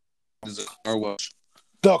top is a car wash.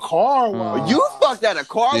 The car wash. You fucked at a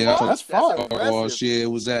car wash? That's fine. Car wash, yeah.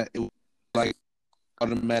 It was like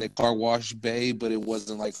automatic car wash bay, but it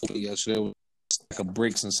wasn't like yesterday. It was like a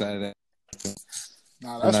bricks inside of that.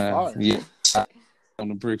 Nah, that's fire. Yeah, on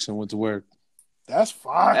the bricks and went to work. That's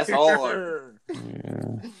fire. That's hard.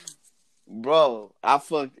 Yeah. Bro, I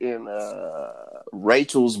fucked in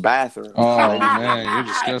Rachel's bathroom. Oh man, you're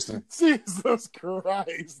disgusting. Jesus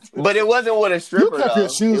Christ! But it wasn't with a stripper. You kept your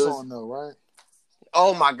shoes on though, right?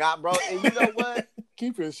 Oh my god, bro! And you know what?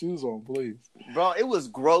 Keep your shoes on, please, bro. It was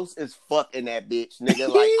gross as fuck in that bitch, nigga.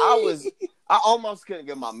 Like I almost couldn't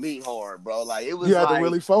get my meat hard, bro. Like it was. You had to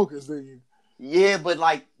really focus, didn't you? Yeah, but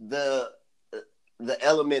like the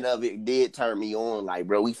element of it did turn me on. Like,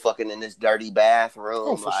 bro, we fucking in this dirty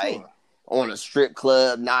bathroom, like. Sure. On a strip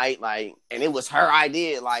club night, like, and it was her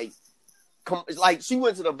idea. Like, she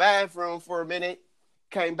went to the bathroom for a minute,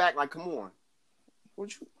 came back, like, come on,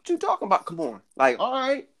 What you talking about? Come on. Like, all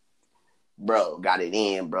right. Bro, got it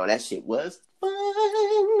in, bro. That shit was fun.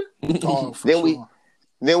 Oh, for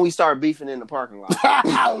Then we start beefing in the parking lot.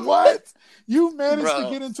 What? You managed to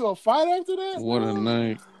get into a fight after that? What a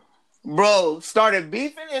night. Bro, started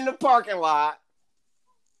beefing in the parking lot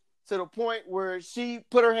to the point where she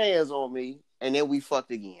put her hands on me, and then we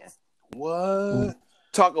fucked again. What?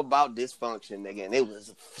 Talk about dysfunction, nigga. And it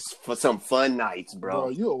was for some fun nights, bro. Bro,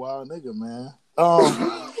 you a wild nigga, man.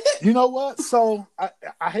 You know what? So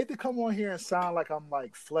I hate to come on here and sound like I'm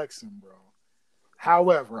like flexing, bro.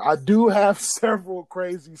 However, I do have several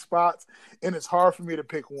crazy spots, and it's hard for me to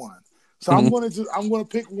pick one. So I'm gonna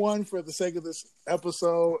pick one for the sake of this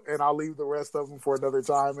episode, and I'll leave the rest of them for another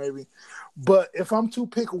time, maybe. But if I'm to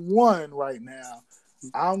pick one right now,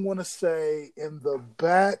 I'm gonna say in the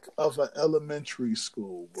back of an elementary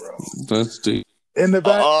school, bro. That's deep. In the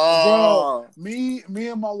back, bro. Me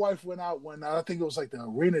and my wife went out one night. I think it was like the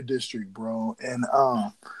Arena District, bro, and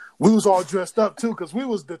we was all dressed up too because we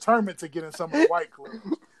was determined to get in some of the white clothes.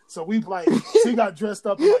 So she got dressed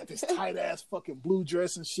up in like this tight ass fucking blue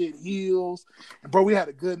dress and shit, heels. And bro, we had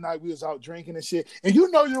a good night. We was out drinking and shit. And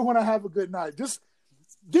you know you're gonna have a good night. Just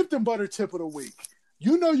dipped in butter tip of the week.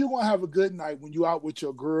 You know you're gonna have a good night when you out with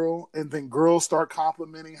your girl, and then girls start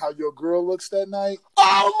complimenting how your girl looks that night.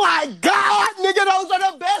 Oh my god, nigga, those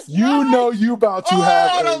are the best. You know you about to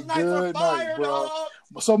have a nights good fire, night, bro.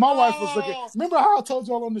 dog. So my wife was looking. Remember how I told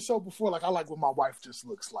y'all on the show before? Like I like what my wife just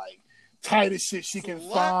looks like. Tight as shit she can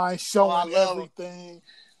find, showing everything.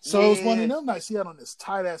 So it was one of them nights she had on this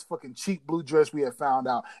tight ass fucking cheap blue dress we had found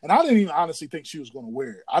out. And I didn't even honestly think she was gonna wear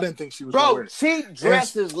it. I didn't think she was gonna wear it. Cheap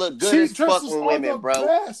dresses look good as fucking women, bro.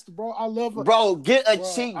 Best, bro. I love her. Bro, get a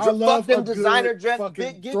cheap fuck them designer dress.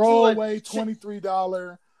 Get throwaway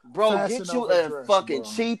 $23. Bro, get you a fucking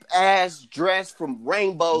cheap ass dress from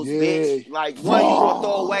Rainbows, bitch. Like one you gonna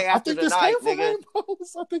throw away after the night, nigga.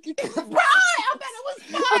 I think it came from Right, I bet it was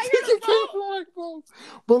fire. I think it came from Rainbows.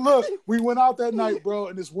 But look, we went out that night, bro,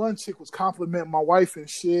 and this one chick was complimenting my wife and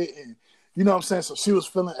shit, and you know what I'm saying? So she was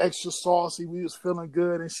feeling extra saucy. We was feeling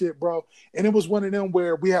good and shit, bro. And it was one of them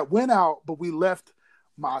where we had went out, but we left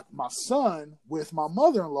my son with my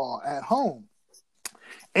mother-in-law at home.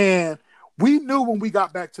 And we knew when we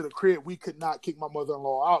got back to the crib, we could not kick my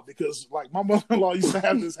mother-in-law out because, like, my mother-in-law used to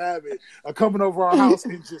have this habit of coming over our house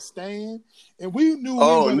and just staying. And we knew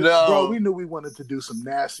we knew we wanted to do some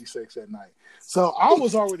nasty sex at night. So I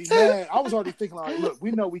was already mad. I was already thinking, like, look,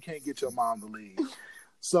 we know we can't get your mom to leave.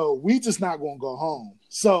 So we just not going to go home.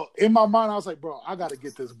 So in my mind, I was like, bro, I got to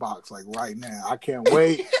get this box, like, right now. I can't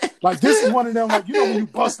wait. Like, this is one of them, like, you know when you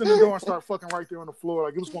bust in the door and start fucking right there on the floor?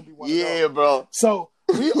 Like, it was going to be one of those. Yeah, bro. So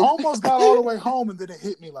we almost got all the way home, and then it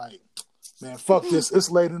hit me like, man, fuck this.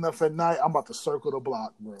 It's late enough at night. I'm about to circle the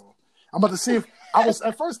block, bro. I'm about to see if I was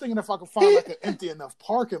at first thinking if I could find like an empty enough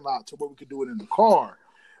parking lot to where we could do it in the car.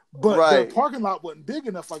 But the parking lot wasn't big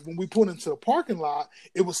enough. Like when we pulled into the parking lot,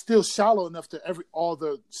 it was still shallow enough that all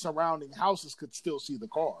the surrounding houses could still see the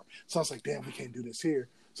car. So I was like, damn, we can't do this here.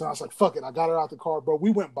 So I was like, fuck it. I got it out the car, bro.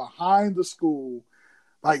 We went behind the school.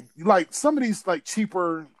 Like some of these like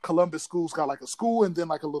cheaper Columbus schools got like a school and then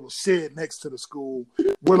like a little shed next to the school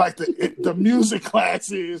where like the music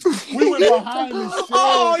class is. We went behind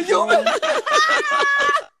the shed.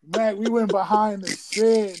 Man, we went behind the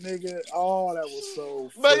shed, nigga. Oh, that was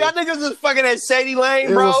so But y'all niggas was fucking at Shady Lane,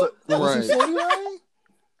 bro. Was it Shady Lane?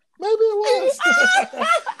 Maybe it was.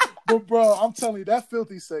 But bro, I'm telling you, that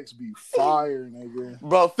filthy sex be fire, nigga.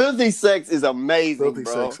 Bro, filthy sex is amazing, filthy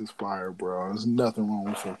sex is fire, bro. There's nothing wrong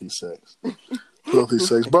with filthy sex. Filthy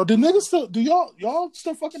sex, bro. Do y'all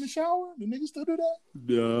still fuck in the shower? Do niggas still do that?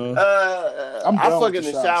 Yeah. I fuck in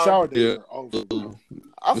the shower. Shower days are over.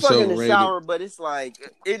 I fuck in the shower, but it's like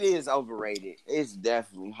it is overrated. It's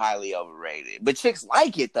definitely highly overrated. But chicks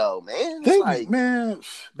like it though, man. Man,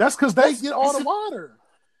 that's because they get all the water.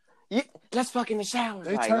 Yeah, let's fuck in the shower.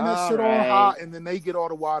 They turn that shit on hot, and then they get all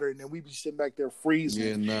the water, and then we be sitting back there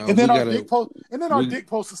freezing. Yeah, no, and then our dick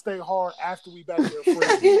supposed to stay hard after we back there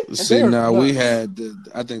freezing. See, now we had.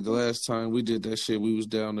 I think the last time we did that shit, we was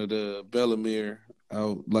down at Bellamere,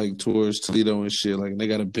 out like towards Toledo and shit. Like, and they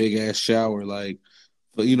got a big ass shower, like,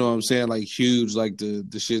 but you know what I'm saying, like huge. Like the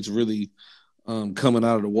shit's really. Coming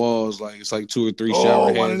out of the walls, like it's like 2 or 3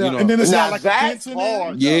 shower heads, you know. And then it's got like that's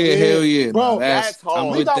hard. Yeah, hell yeah, bro. That's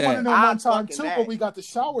hard. We got one of them one time too, but we got the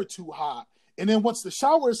shower too hot. And then once the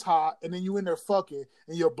shower is hot, and then you in there fucking,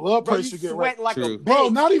 and your blood pressure get raised. Like a bro,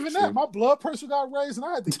 not even that. My blood pressure got raised, and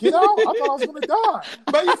I had to get out. I thought I was gonna die.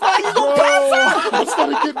 But you I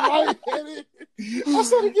started getting lightheaded.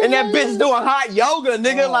 And that bitch doing hot yoga,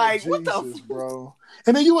 nigga. Like, Jesus, what the, bro?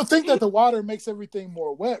 And then you would think that the water makes everything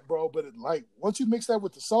more wet, bro. But like once you mix that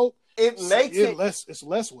with the soap, it makes it less. It's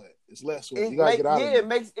less wet. It's less wet. You gotta get out of it.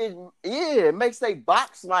 It makes they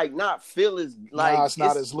box like not feel as like it's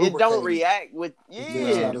not as lubricated. It don't react with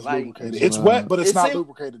it's not as like lubricated. It's wet, but it's not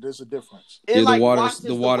lubricated. There's a difference. Yeah, like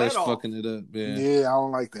the water's fucking it up. Yeah, I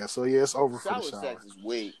don't like that. So yeah, it's over for the shower. Sex is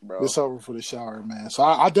weak, bro. It's over for the shower, man. So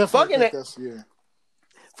I definitely think that's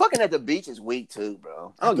Fucking at the beach is weak too,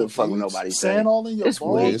 bro. I don't give a fuck what nobody says. Sand all in your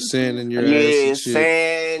balls. Yeah, sand in your ass. Yeah,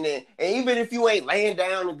 sand. And even if you ain't laying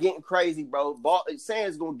down and getting crazy, bro,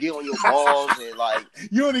 sand's gonna get on your balls and like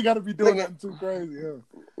you ain't got to be doing nothing too crazy, huh?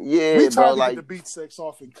 Yeah, we tried bro, to get the beach sex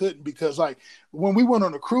off and couldn't because like when we went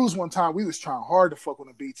on a cruise one time, we was trying hard to fuck on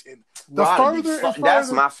the beach, and that's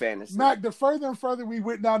my fantasy. Mac, the further and further we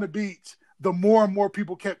went down the beach, the more and more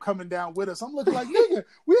people kept coming down with us. I'm looking like, nigga,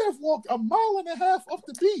 we have walked 1.5 miles up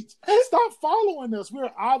the beach. Stop following us. We're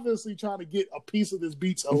obviously trying to get a piece of this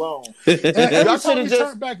beach alone. And every time we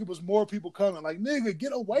turned back, it was more people coming. Like, nigga,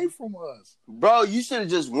 get away from us. Bro, you should have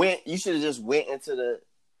just went into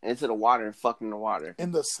the water and fucked in the water.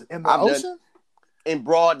 In the ocean? In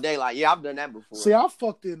broad daylight. Yeah, I've done that before. See, I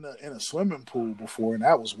fucked in a swimming pool before, and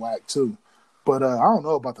that was whack too. But I don't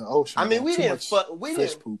know about the ocean. I mean, we didn't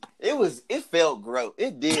poop. It felt gross.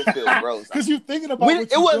 It did feel gross. Because you're thinking about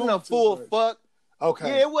it wasn't a full fuck. Okay.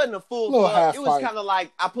 Yeah, it wasn't a full fuck. It was kind of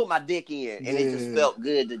like I put my dick in, and it just felt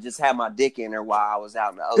good to just have my dick in there while I was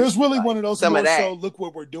out in the ocean. It was really one of those so look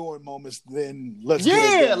what we're doing moments. Then let's look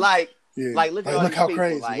how crazy. Like, look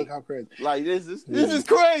how crazy. Like this is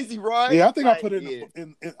crazy, right? Yeah, I think I put it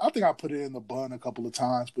I think I put it in the bun a couple of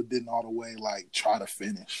times, but didn't all the way like try to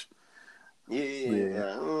finish.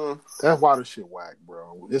 Yeah. That water shit whack,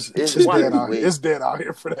 bro. It's dead out here. It's dead out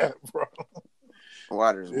here for that, bro.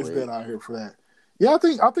 It's dead out here for that. Yeah,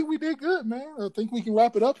 I think we did good, man. I think we can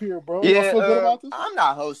wrap it up here, bro. Yeah, you feel good about this? I'm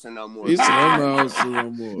not hosting no more. I'm not hosting no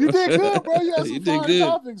more. You did good, bro. You had some fine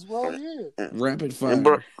topics, bro. Yeah. Rapid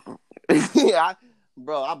fire.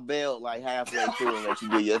 Bro, I bailed like halfway through and let you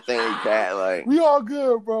do your thing, Cat. Like we all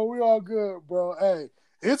good, bro. Hey.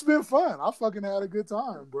 It's been fun. I fucking had a good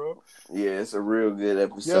time, bro. Yeah, it's a real good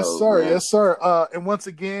episode. Yes, sir. Man. Yes, sir. And once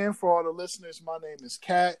again, for all the listeners, my name is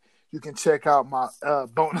Kat. You can check out my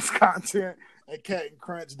bonus content at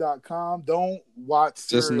catandcrunch.com. Don't watch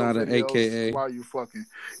just not an AKA while you fucking.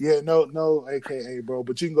 Yeah, no AKA, bro.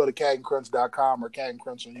 But you can go to catandcrunch.com or Cat and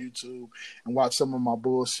Crunch on YouTube and watch some of my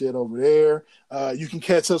bullshit over there. You can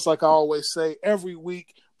catch us, like I always say, every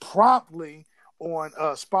week promptly on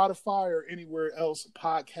Spotify or anywhere else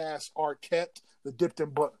podcasts are kept. The Dipped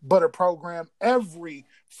in Butter program every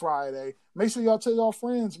Friday. Make sure y'all tell y'all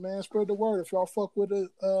friends, man. Spread the word. If y'all fuck with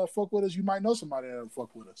us, you might know somebody that'll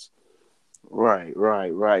fuck with us.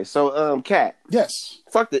 Right. So, Kat. Yes.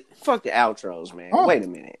 Fuck the outros, man. Oh, wait a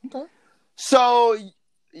minute. Okay. So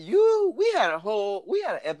we had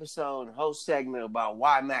an episode, a whole segment about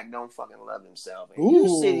why Mac don't fucking love himself. And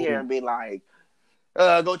you sit here and be like,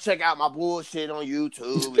 go check out my bullshit on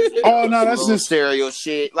YouTube. That's just stereo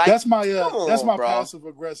shit. Like that's my passive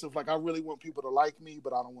aggressive. Like I really want people to like me,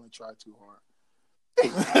 but I don't want to try too hard.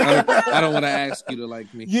 I don't want to ask you to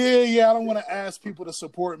like me. Yeah. I don't want to ask people to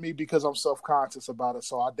support me because I'm self-conscious about it.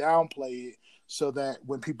 So I downplay it so that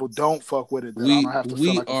when people don't fuck with it, then I don't have to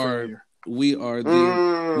feel like a failure. We are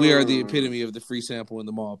the epitome of the free sample in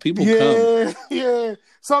the mall. People come. Yeah.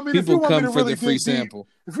 So I mean, people if you want come me to for really the free dig sample.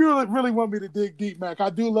 Deep, if you really want me to dig deep, Mac,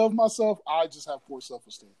 I do love myself. I just have poor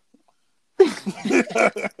self-esteem.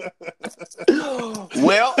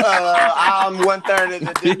 Well, I'm 1/3 of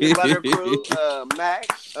the Dipped Butter crew. Mac,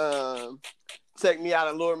 check me out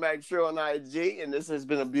at Lord Mac Show on IG, and this has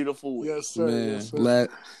been a beautiful week. Yes, sir. Man, yes, sir.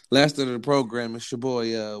 Last of the program is your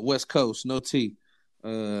boy West Coast, no T.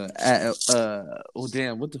 Who the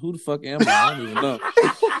fuck am I? I don't even know.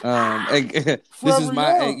 This is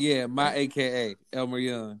my AKA Elmer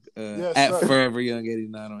Young at Forever Young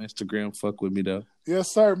 89 on Instagram. Fuck with me though.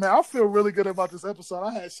 Yes, sir, man. I feel really good about this episode.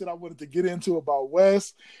 I had shit I wanted to get into about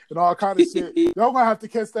Wes and all kind of shit. Y'all gonna have to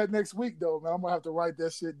catch that next week, though, man. I'm gonna have to write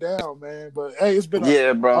that shit down, man. But hey, it's been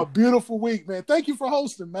a beautiful week, man. Thank you for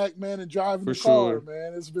hosting, Mac, man, and driving the car,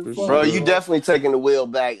 man. It's been fun, bro. You definitely taking the wheel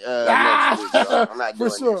back next week, bro. I'm not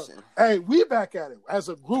doing this shit. Hey, we back at it as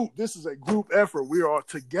a group. This is a group effort. We are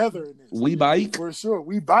together in this. We bike for sure.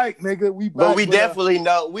 We bike, nigga. We bike. But we definitely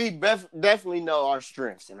know. We definitely know our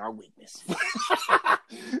strengths and our weaknesses.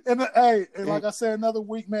 And like I said, another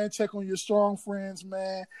week, man. Check on your strong friends,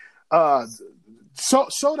 man.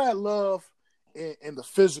 Show that love in the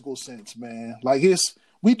physical sense, man. Like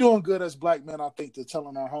we doing good as black men, I think, to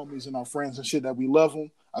telling our homies and our friends and shit that we love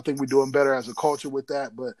them. I think we're doing better as a culture with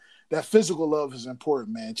that. But that physical love is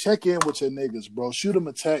important, man. Check in with your niggas, bro. Shoot them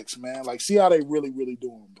a text, man. Like, see how they really, really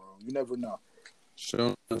doing, bro. You never know.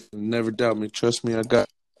 Sure. Never doubt me. Trust me, I got.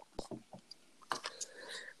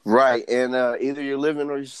 Right, and either you're living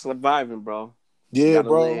or you're surviving, bro. Yeah,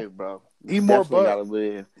 bro. Live, bro. Eat more butt. Gotta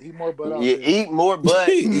live. Eat more butt. Yeah, eat more butt.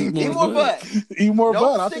 Eat more butt. Eat more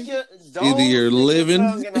butt. Either you're living.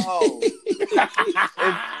 Your tongue in the hole.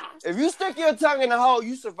 if you stick your tongue in the hole,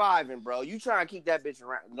 you surviving, bro. You trying to keep that bitch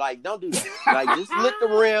around. Like, don't do that. Like, just flick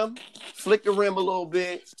the rim a little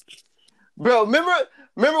bit, bro. Remember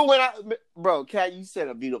when Kat, you said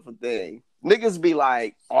a beautiful thing. Niggas be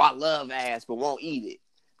like, "Oh, I love ass, but won't eat it."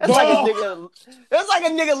 That's like a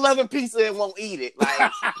nigga loving pizza and won't eat it.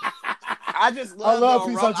 Like, I love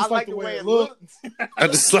pizza. I just like the way it looks. I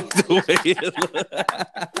just like the way it looks.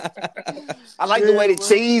 I like the way the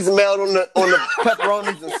cheese melt on the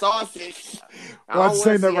pepperonis and sausage. I don't want to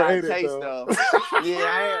see how it tastes though.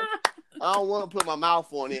 Yeah, I don't want to put my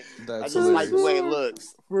mouth on it. I just like the way it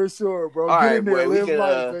looks. For sure, bro. All Get in there, boy, live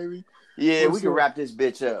life, baby. Yeah, we can wrap this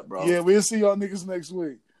bitch up, bro. Yeah, we'll see y'all niggas next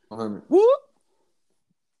week. 100. Whoop.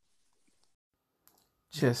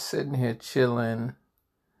 Just sitting here chilling,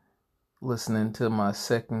 listening to my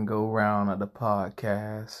second go round of the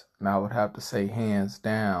podcast. And I would have to say, hands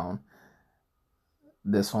down,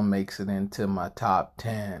 this one makes it into my top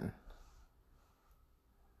 10.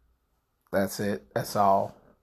 That's it. That's all.